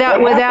 Go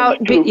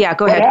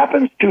ahead. What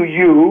happens to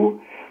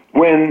you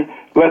when,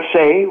 let's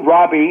say,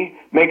 Robbie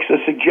makes a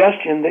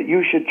suggestion that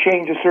you should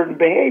change a certain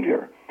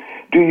behavior?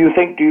 Do you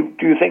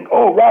think,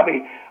 "Oh,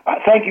 Robbie,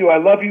 thank you, I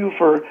love you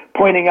for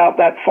pointing out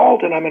that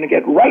fault, and I'm going to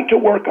get right to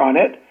work on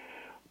it"?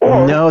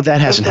 Or no,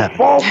 that hasn't does happened.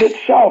 the fault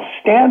itself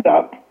stand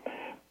up,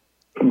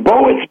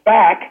 bow its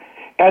back,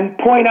 and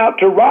point out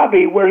to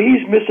Robbie where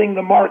he's missing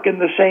the mark in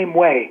the same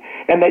way,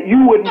 and that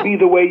you wouldn't be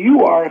the way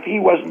you are if he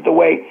wasn't the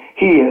way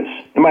he is?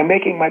 Am I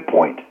making my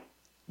point?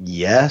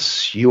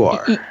 Yes, you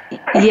are.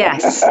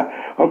 Yes.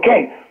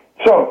 Okay,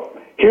 so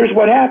here's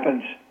what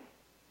happens.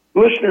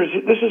 Listeners,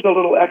 this is a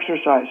little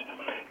exercise.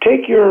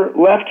 Take your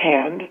left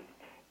hand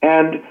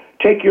and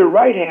take your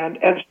right hand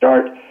and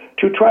start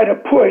to try to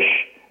push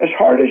as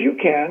hard as you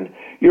can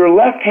your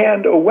left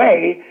hand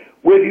away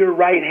with your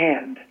right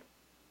hand.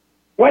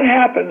 What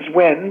happens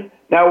when,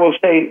 now we'll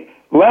say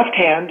left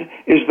hand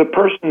is the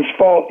person's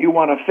fault you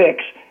want to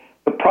fix,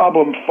 the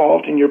problem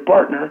fault in your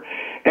partner,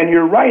 and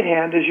your right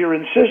hand is your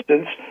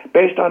insistence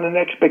based on an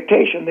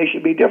expectation they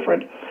should be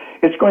different.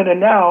 It's going to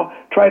now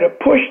try to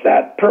push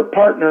that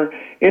partner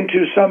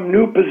into some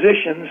new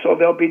position so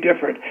they'll be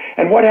different.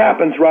 And what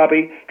happens,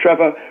 Robbie,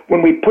 Treva,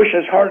 when we push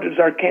as hard as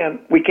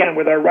we can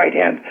with our right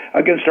hand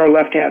against our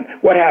left hand?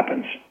 What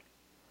happens?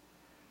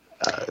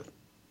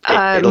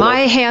 My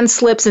hand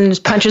slips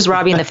and punches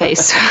Robbie in the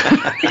face.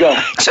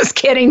 Just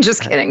kidding.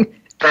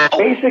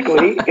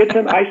 Basically, it's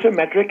an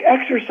isometric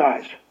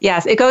exercise.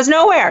 Yes, it goes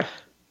nowhere.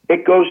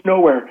 It goes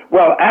nowhere.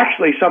 Well,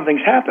 actually,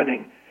 something's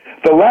happening.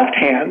 The left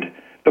hand,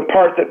 the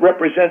part that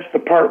represents the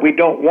part we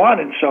don't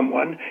want in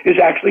someone, is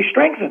actually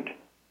strengthened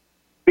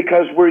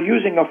because we're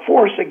using a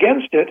force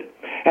against it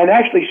and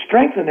actually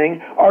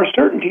strengthening our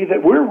certainty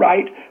that we're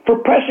right for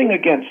pressing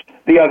against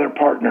the other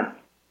partner.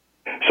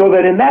 So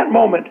that in that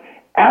moment,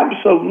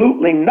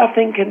 absolutely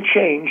nothing can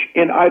change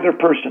in either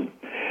person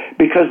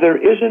because there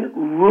isn't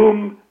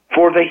room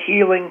for the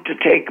healing to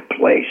take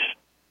place.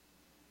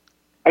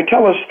 I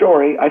tell a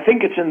story, I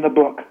think it's in the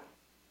book,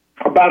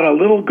 about a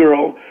little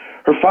girl.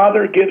 Her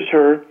father gives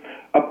her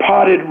a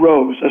potted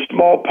rose, a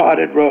small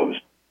potted rose.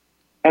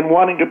 And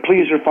wanting to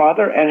please her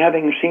father, and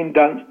having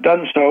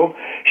done so,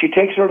 she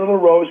takes her little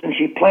rose and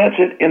she plants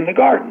it in the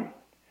garden.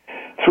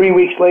 3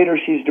 weeks later,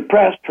 she's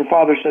depressed. Her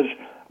father says,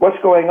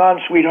 "What's going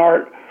on,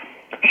 sweetheart?"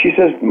 She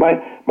says,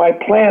 my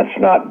plant's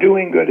not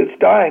doing good. It's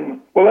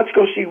dying. Well, let's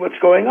go see what's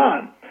going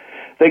on.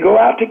 They go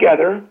out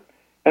together,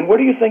 and what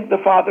do you think the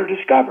father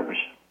discovers?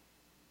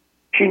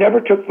 She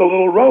never took the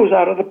little rose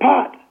out of the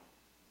pot.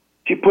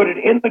 She put it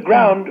in the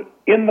ground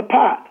in the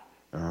pot.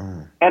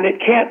 Oh. And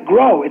it can't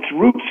grow. Its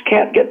roots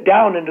can't get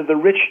down into the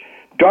rich,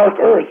 dark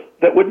earth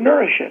that would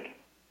nourish it.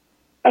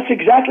 That's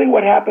exactly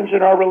what happens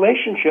in our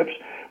relationships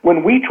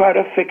when we try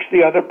to fix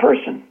the other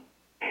person.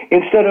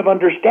 instead of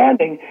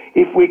understanding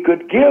if we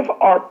could give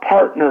our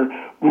partner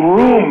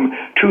room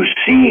to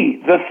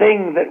see the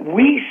thing that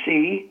we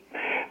see,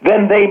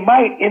 then they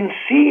might, in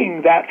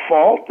seeing that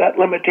fault, that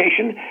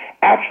limitation,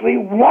 actually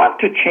want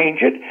to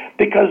change it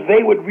because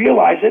they would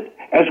realize it,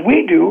 as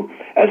we do,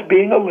 as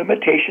being a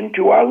limitation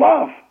to our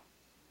love.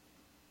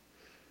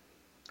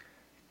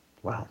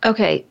 Wow.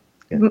 Okay.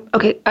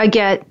 Okay, I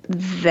get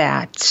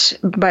that,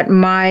 but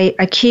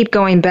I keep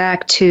going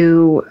back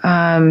to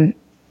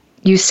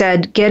you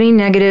said getting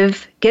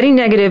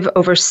negative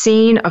over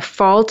seeing a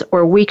fault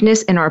or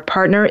weakness in our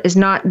partner is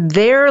not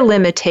their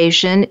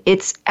limitation,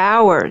 it's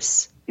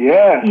ours.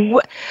 Yeah.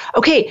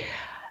 Okay,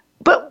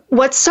 but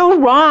what's so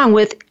wrong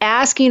with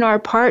asking our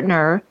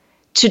partner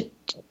to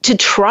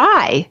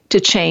try to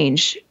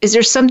change? Is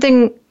there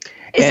something?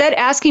 Is that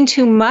asking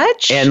too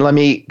much? And let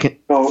me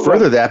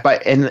further that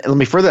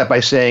by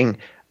saying,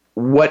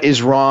 what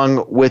is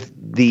wrong with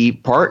the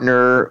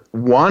partner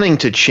wanting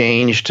to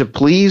change to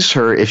please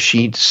her if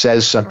she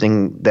says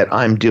something that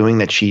I'm doing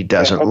that she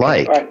doesn't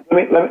like? All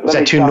right. Let is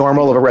that too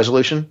normal of a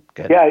resolution?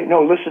 Yeah,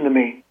 no, listen to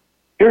me.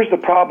 Here's the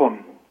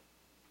problem.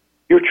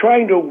 You're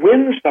trying to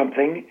win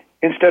something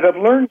instead of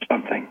learn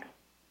something.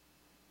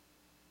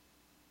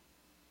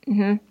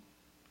 Mm-hmm.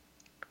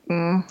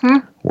 Mm-hmm.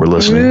 We're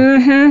listening.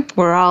 Mm-hmm.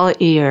 We're all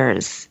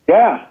ears.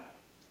 Yeah.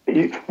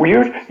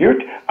 Here's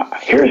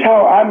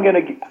how I'm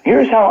gonna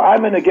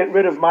get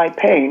rid of my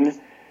pain.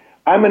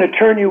 I'm gonna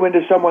turn you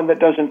into someone that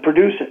doesn't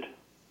produce it.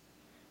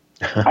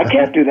 I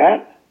can't do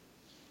that.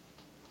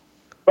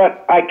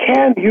 But I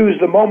can use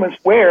the moments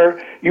where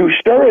you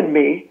stir in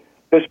me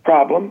this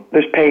problem,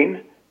 this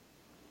pain,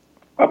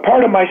 a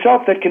part of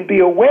myself that can be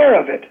aware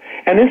of it.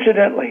 And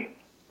incidentally,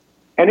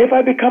 and if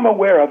I become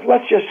aware of,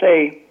 let's just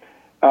say,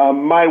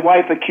 my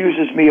wife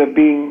accuses me of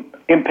being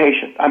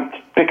impatient. I'm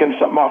picking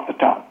something off the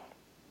top.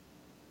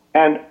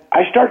 And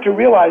I start to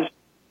realize,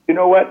 you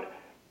know what?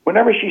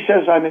 Whenever she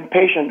says I'm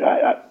impatient,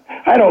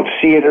 I don't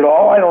see it at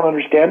all. I don't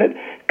understand it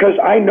because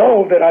I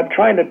know that I'm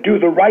trying to do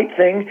the right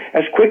thing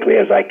as quickly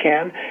as I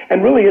can.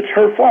 And really, it's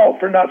her fault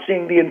for not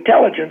seeing the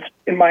intelligence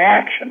in my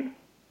action.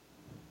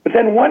 But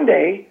then one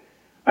day,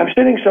 I'm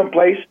sitting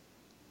someplace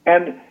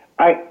and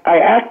I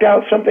act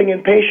out something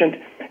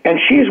impatient, and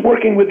she's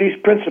working with these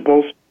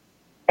principles.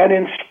 And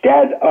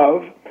instead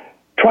of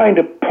trying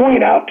to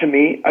point out to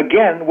me,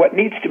 again, what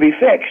needs to be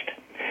fixed,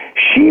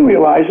 she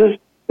realizes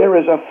there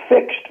is a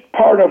fixed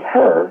part of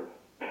her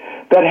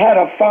that had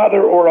a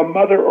father or a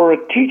mother or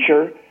a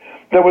teacher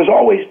that was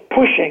always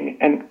pushing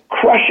and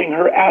crushing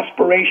her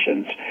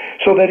aspirations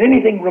so that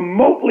anything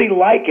remotely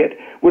like it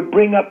would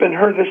bring up in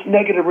her this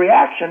negative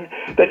reaction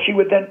that she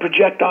would then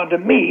project onto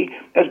me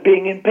as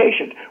being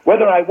impatient.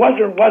 Whether I was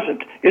or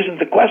wasn't isn't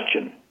the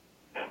question.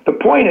 The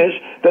point is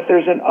that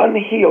there's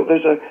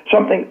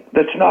something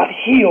that's not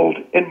healed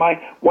in my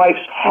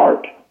wife's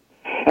heart.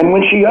 And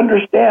when she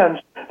understands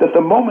that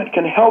the moment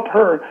can help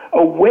her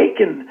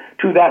awaken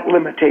to that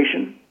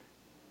limitation,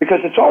 because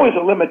it's always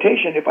a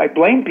limitation if I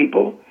blame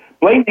people.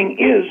 Blaming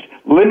is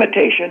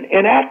limitation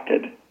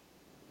enacted.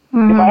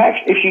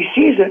 Mm-hmm. If she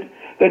sees it,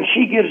 then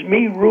she gives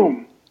me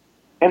room.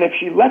 And if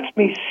she lets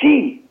me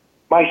see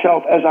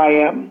myself as I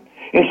am,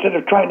 instead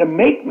of trying to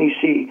make me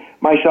see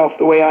myself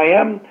the way I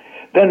am,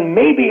 then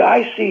maybe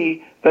I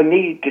see the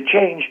need to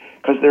change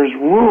because there's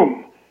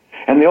room.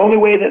 And the only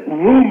way that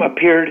room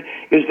appeared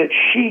is that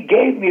she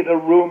gave me the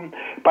room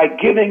by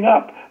giving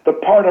up the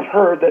part of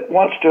her that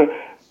wants to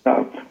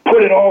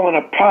put it all in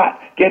a pot,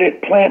 get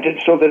it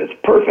planted so that it's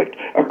perfect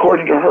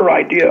according to her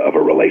idea of a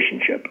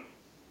relationship.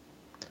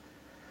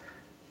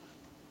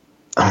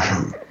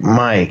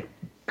 My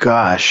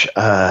gosh.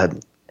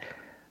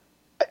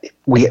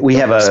 We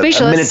have a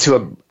minute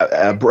to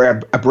a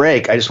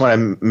break. I just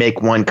want to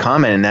make one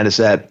comment, and that is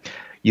that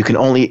you can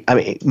only,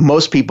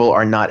 most people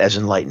are not as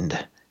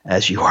enlightened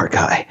as you are,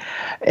 Guy.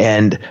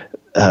 And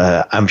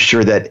I'm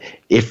sure that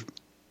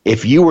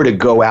if you were to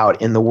go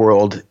out in the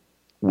world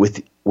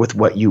with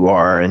what you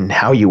are and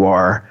how you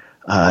are,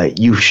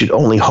 you should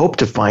only hope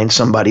to find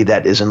somebody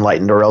that is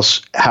enlightened, or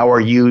else how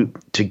are you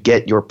to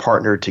get your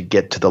partner to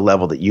get to the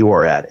level that you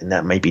are at? And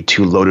that might be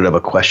too loaded of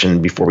a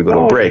question before we go to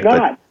a break.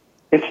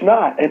 It's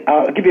not. And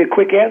I'll give you a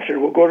quick answer.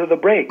 We'll go to the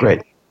break.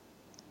 Great.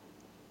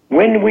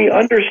 When we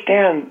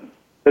understand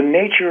the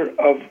nature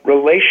of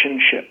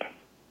relationship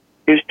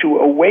is to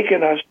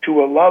awaken us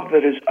to a love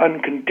that is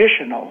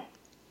unconditional,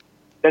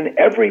 then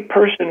every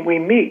person we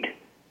meet,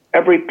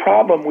 every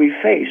problem we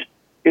face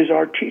is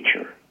our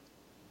teacher,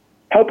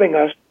 helping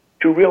us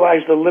to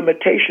realize the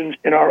limitations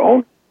in our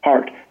own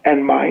heart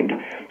and mind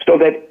so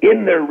that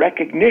in their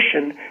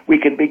recognition we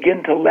can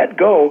begin to let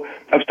go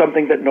of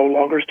something that no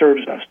longer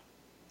serves us.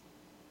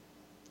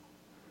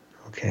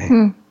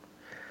 Okay.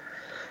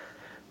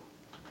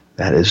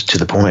 That is to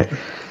the point.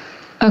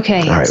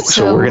 Okay. All right.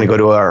 So we're going to go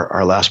to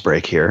our last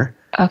break here.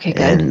 Okay,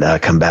 good.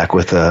 And come back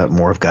with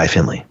more of Guy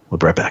Finley. We'll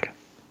be right back.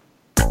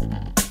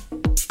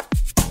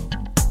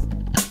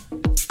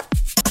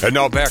 And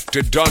now back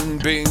to Done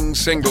Being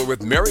Single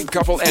with married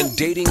couple and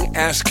dating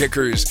ass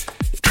kickers,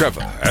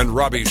 Trevor and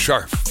Robbie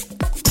Sharf.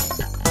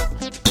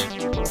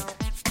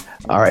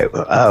 All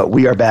right,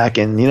 we are back,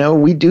 and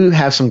we do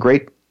have some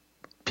great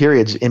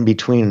periods in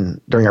between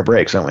during our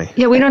breaks, don't we?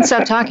 Yeah, we don't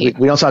stop talking.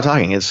 We don't stop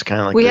talking. It's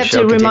kind of like we the have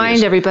show to remind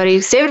continues.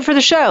 everybody, save it for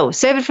the show.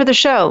 Save it for the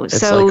show.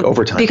 It's like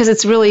overtime. Because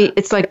it's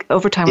like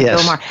overtime with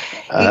Bill Maher.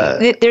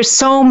 There's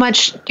so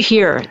much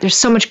here. There's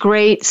so much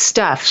great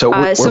stuff. So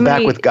we're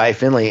back with Guy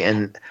Finley,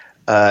 and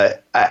I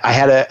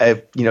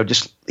had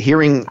just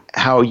hearing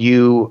how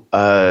you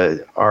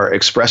are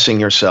expressing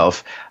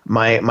yourself.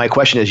 My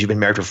question is, you've been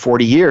married for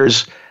 40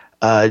 years.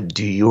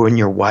 Do you and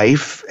your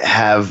wife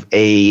have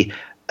a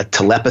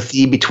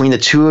telepathy between the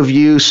two of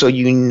you, so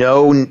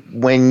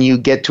when you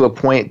get to a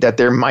point that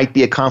there might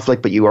be a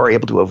conflict, but you are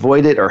able to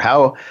avoid it? Or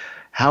how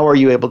are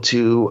you able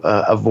to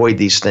avoid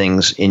these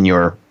things in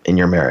your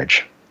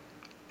marriage?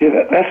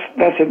 Yeah,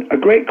 that's a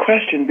great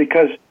question,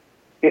 because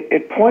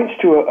it points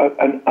to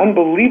an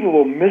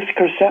unbelievable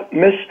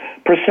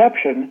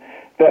misperception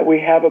that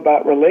we have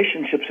about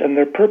relationships and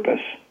their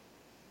purpose.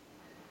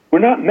 We're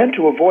not meant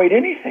to avoid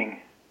anything.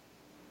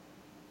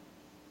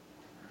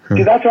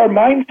 See, that's our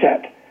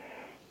mindset.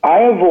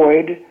 I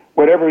avoid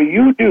whatever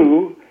you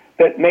do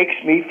that makes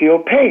me feel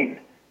pain.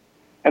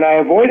 And I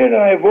avoid it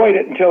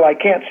until I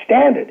can't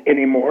stand it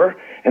anymore,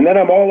 and then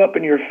I'm all up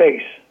in your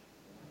face.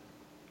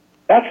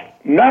 That's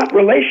not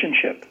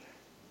relationship.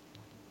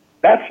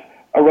 That's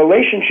a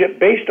relationship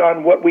based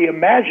on what we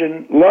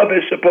imagine love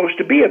is supposed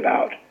to be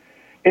about,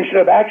 instead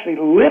of actually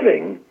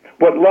living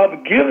what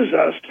love gives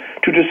us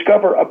to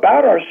discover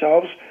about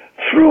ourselves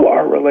through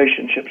our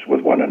relationships with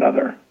one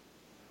another.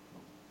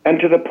 And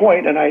to the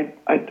point, and I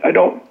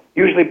don't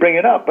usually bring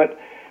it up, but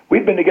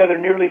we've been together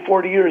nearly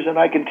 40 years, and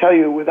I can tell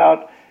you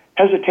without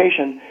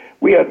hesitation,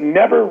 we have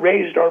never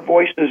raised our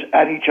voices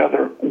at each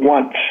other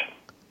once.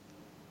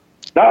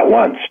 Not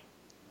once.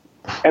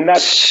 And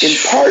that's in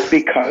part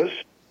because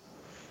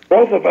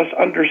both of us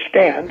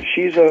understand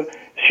she's a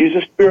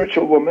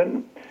spiritual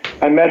woman.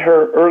 I met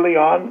her early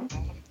on.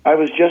 I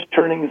was just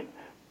turning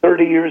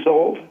 30 years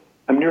old.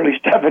 I'm nearly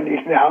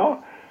 70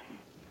 now.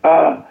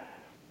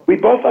 We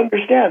both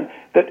understand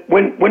that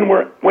when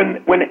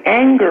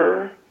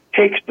anger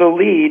takes the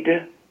lead,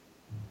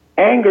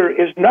 anger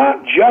is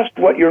not just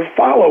what you're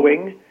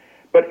following,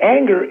 but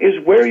anger is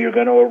where you're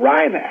going to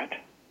arrive at.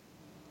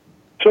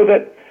 So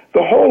that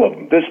the whole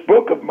of this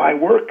book of my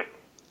work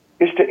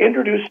is to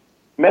introduce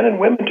men and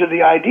women to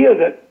the idea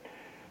that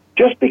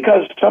just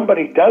because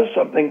somebody does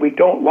something we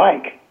don't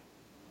like,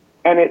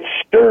 and it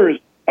stirs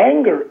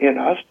anger in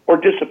us, or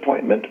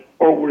disappointment,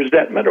 or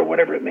resentment, or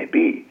whatever it may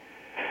be,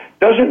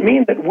 doesn't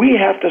mean that we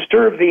have to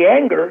serve the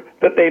anger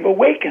that they've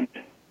awakened.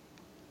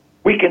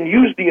 We can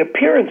use the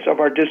appearance of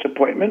our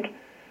disappointment,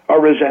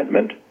 our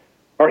resentment,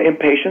 our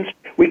impatience.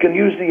 We can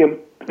use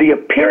the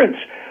appearance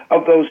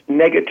of those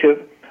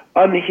negative,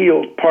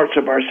 unhealed parts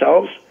of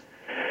ourselves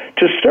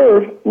to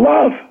serve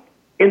love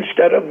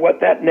instead of what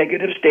that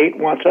negative state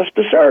wants us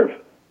to serve.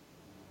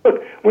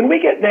 Look, when we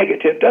get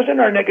negative, doesn't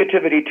our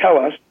negativity tell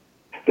us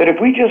that if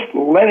we just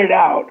let it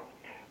out,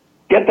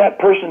 get that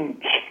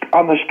person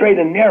on the straight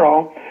and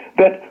narrow,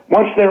 that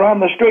once they're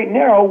on the straight and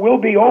narrow, we'll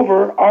be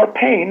over our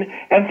pain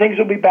and things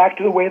will be back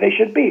to the way they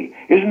should be?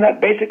 Isn't that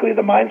basically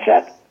the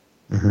mindset?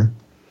 Mm-hmm.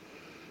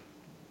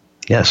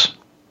 Yes.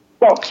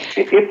 Well,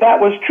 if that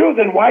was true,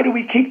 then why do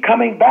we keep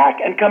coming back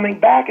and coming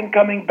back and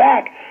coming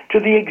back to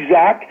the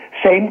exact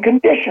same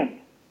condition?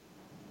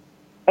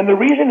 And the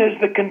reason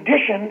is the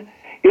condition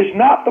is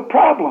not the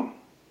problem.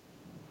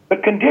 The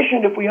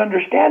condition, if we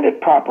understand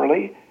it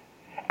properly,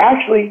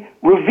 actually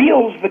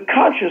reveals the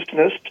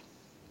consciousness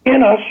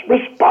in us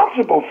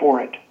responsible for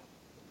it.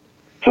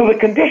 So the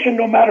condition,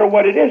 no matter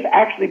what it is,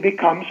 actually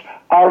becomes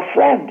our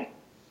friend.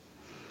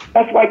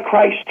 That's why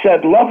Christ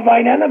said, love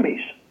thine enemies.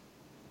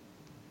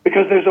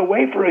 Because there's a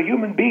way for a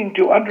human being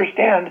to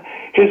understand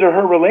his or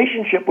her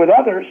relationship with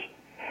others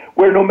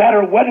where no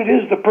matter what it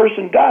is the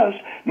person does,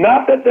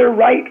 not that they're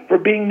right for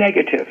being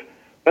negative.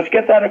 Let's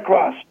get that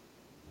across.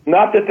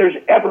 Not that there's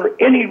ever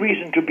any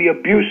reason to be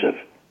abusive.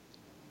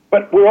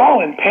 But we're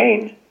all in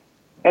pain,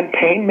 and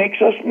pain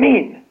makes us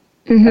mean.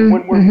 Mm-hmm, and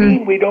when we're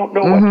mean, we don't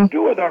know what to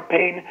do with our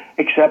pain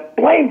except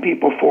blame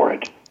people for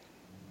it.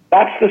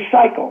 That's the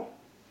cycle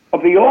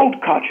of the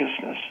old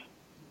consciousness.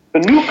 The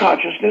new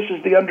consciousness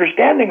is the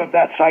understanding of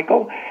that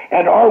cycle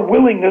and our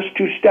willingness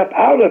to step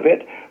out of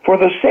it for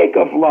the sake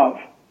of love.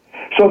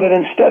 So that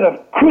instead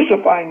of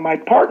crucifying my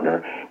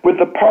partner with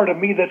the part of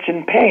me that's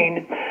in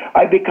pain,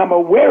 I become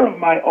aware of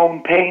my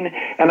own pain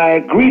and I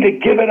agree to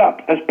give it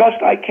up as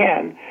best I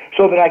can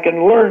so that I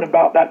can learn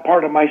about that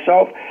part of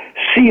myself,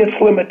 see its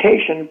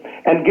limitation,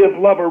 and give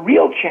love a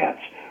real chance,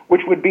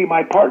 which would be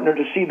my partner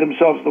to see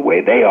themselves the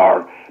way they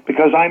are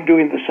because I'm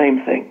doing the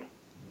same thing.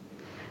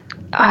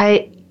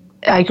 I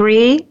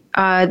agree.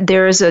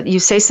 You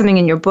say something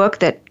in your book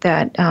that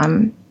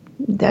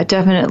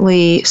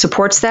definitely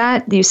supports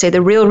that. You say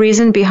the real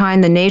reason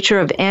behind the nature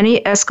of any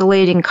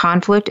escalating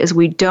conflict is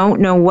we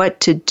don't know what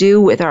to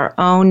do with our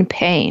own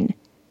pain.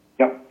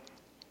 Yep.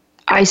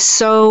 I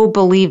so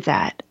believe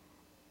that.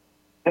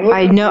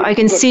 I know. I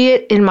can see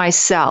it in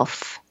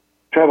myself.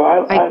 Trevor,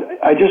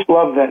 I just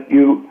love that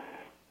you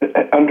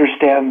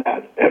understand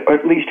that, or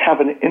at least have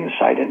an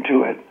insight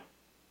into it.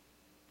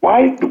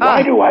 Why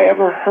do I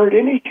ever hurt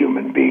any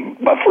human being?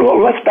 But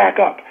let's back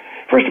up.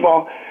 First of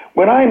all,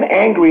 when I'm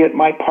angry at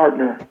my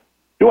partner,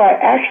 do I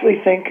actually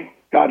think,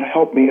 God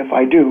help me if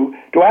I do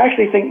I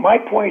actually think my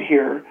point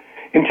here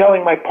in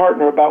telling my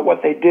partner about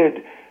what they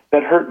did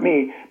that hurt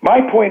me, my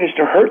point is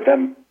to hurt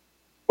them?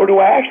 Or do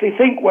I actually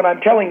think when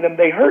I'm telling them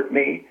they hurt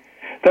me,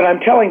 that I'm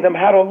telling them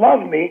how to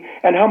love me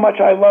and how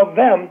much I love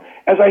them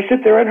as I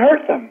sit there and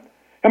hurt them?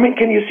 I mean,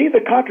 can you see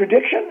the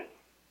contradiction?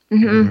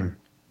 Mm-hmm.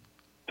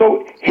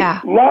 So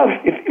love,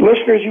 if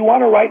listeners, you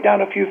want to write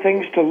down a few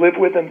things to live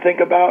with and think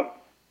about.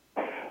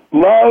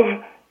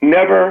 Love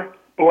never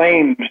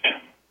blames.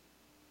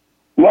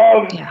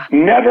 Love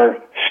never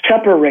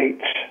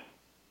separates.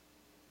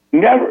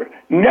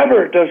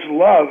 Never does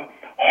love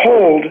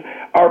hold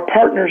our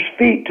partner's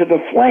feet to the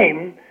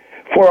flame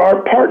for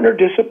our partner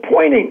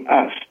disappointing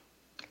us.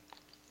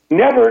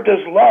 Never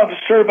does love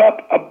serve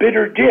up a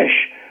bitter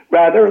dish.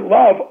 Rather,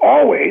 love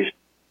always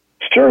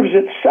serves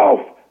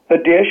itself the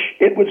dish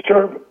it would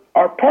serve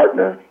our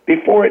partner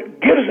before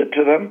it gives it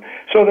to them,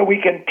 so that we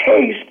can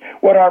taste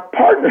what our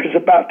partner is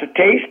about to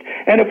taste.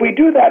 And if we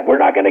do that, we're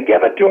not going to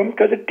give it to them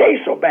because it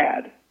tastes so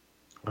bad.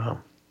 Wow.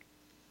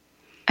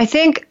 I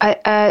think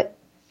a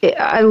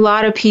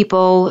lot of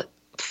people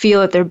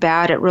feel that they're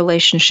bad at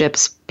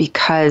relationships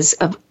because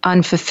of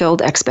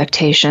unfulfilled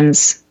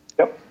expectations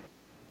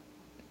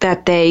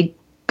that they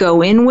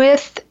go in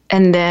with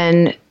and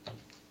then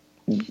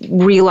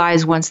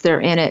realize once they're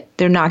in it,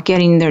 they're not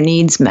getting their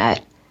needs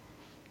met,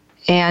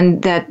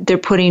 and that they're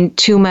putting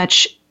too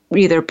much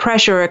either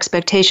pressure or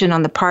expectation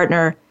on the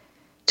partner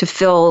to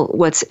fill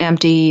what's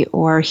empty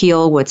or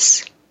heal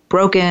what's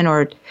broken.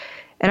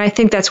 And I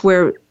think that's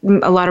where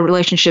a lot of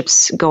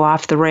relationships go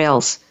off the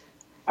rails.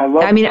 I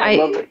love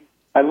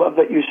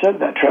that you said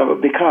that, Trevor,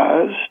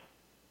 because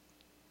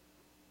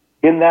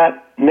in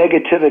that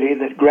negativity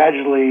that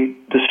gradually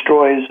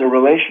destroys a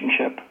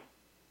relationship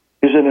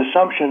is an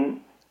assumption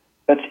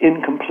that's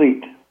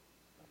incomplete.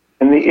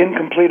 And the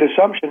incomplete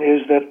assumption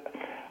is that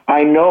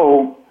I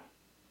know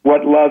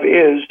what love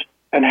is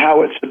and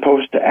how it's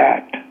supposed to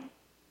act.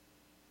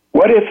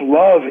 What if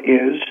love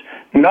is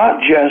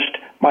not just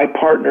my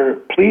partner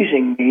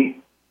pleasing me,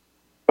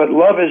 but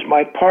love is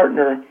my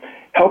partner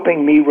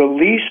helping me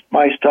release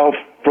myself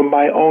from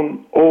my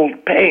own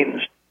old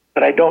pains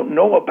that I don't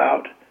know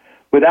about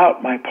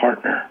without my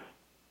partner?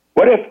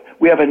 What if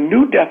we have a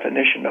new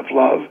definition of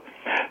love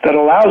that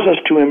allows us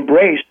to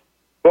embrace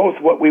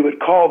both what we would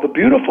call the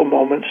beautiful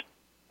moments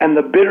and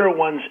the bitter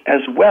ones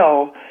as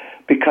well,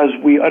 because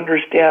we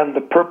understand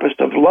the purpose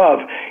of love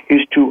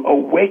is to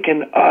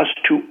awaken us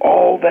to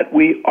all that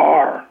we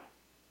are,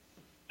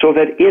 so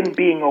that in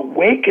being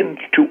awakened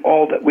to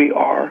all that we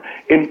are,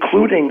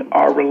 including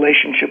our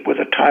relationship with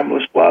a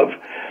timeless love,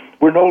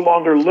 we're no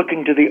longer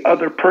looking to the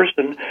other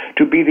person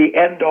to be the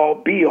end-all,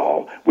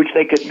 be-all, which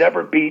they could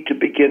never be to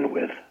begin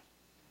with.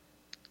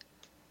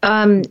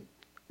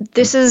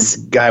 This is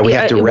Guy. We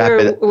have to wrap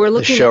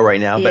the show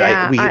right now, but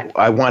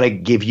I want to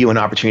give you an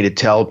opportunity to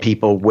tell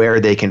people where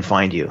they can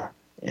find you.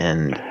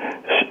 And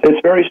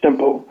it's very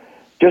simple.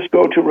 Just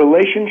go to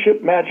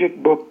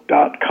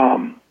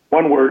relationshipmagicbook.com.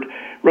 One word,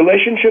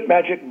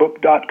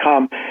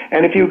 relationshipmagicbook.com.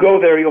 And if you go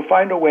there, you'll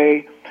find a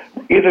way,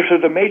 either through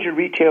the major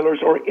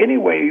retailers or any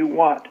way you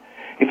want.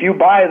 If you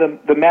buy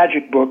the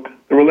Magic Book,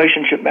 the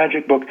Relationship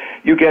Magic Book,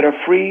 you get a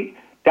free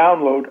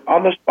download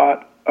on the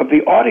spot of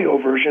the audio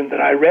version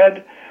that I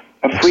read,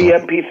 a free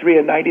MP3,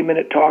 a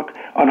 90-minute talk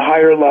on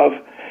higher love,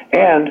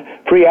 and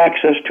free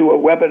access to a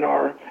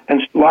webinar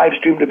and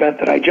live-streamed event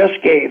that I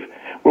just gave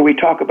where we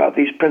talk about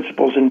these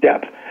principles in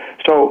depth.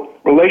 So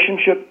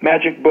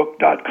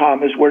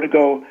relationshipmagicbook.com is where to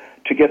go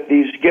to get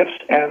these gifts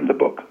and the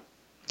book.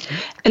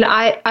 And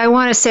I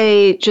want to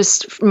say,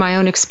 just from my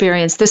own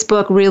experience, this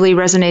book really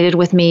resonated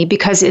with me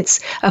because it's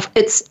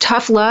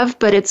tough love,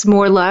 but it's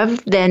more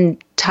love than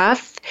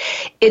tough.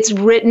 It's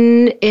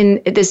written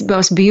in this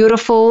most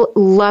beautiful,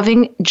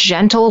 loving,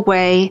 gentle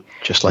way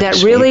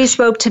that really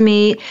spoke to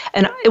me.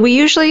 And we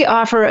usually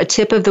offer a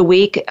tip of the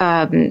week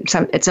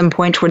at some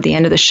point toward the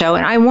end of the show.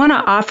 And I want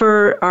to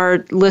offer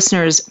our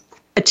listeners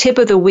a tip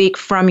of the week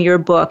from your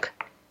book.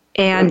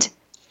 And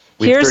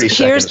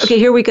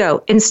here we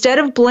go. Instead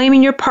of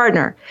blaming your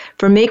partner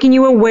for making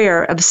you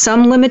aware of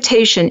some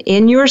limitation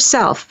in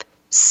yourself,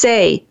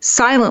 say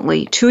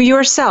silently to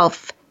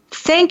yourself,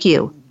 "Thank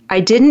you.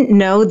 I didn't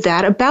know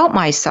that about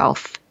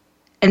myself."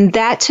 And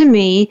that to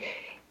me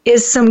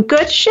is some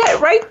good shit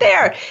right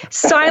there.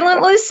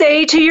 Silently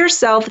say to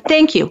yourself,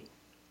 "Thank you.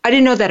 I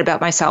didn't know that about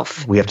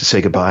myself." We have to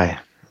say goodbye.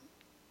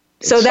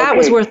 So that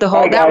was worth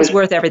that was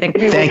worth everything.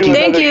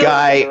 Thank you,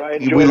 Guy.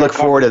 We look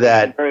forward to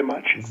that. Very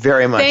much.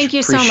 Very much. Thank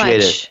you so much.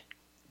 Appreciate it.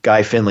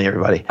 Guy Finley,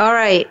 everybody. All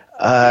right.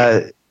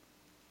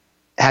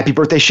 Happy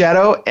birthday,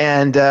 Shadow.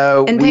 And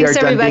we are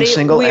done being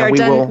single.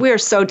 We are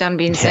so done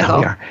being single.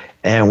 We are.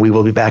 And we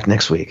will be back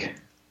next week.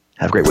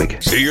 Have a great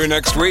week. See you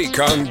next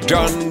week on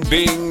Done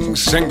Being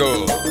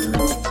Single.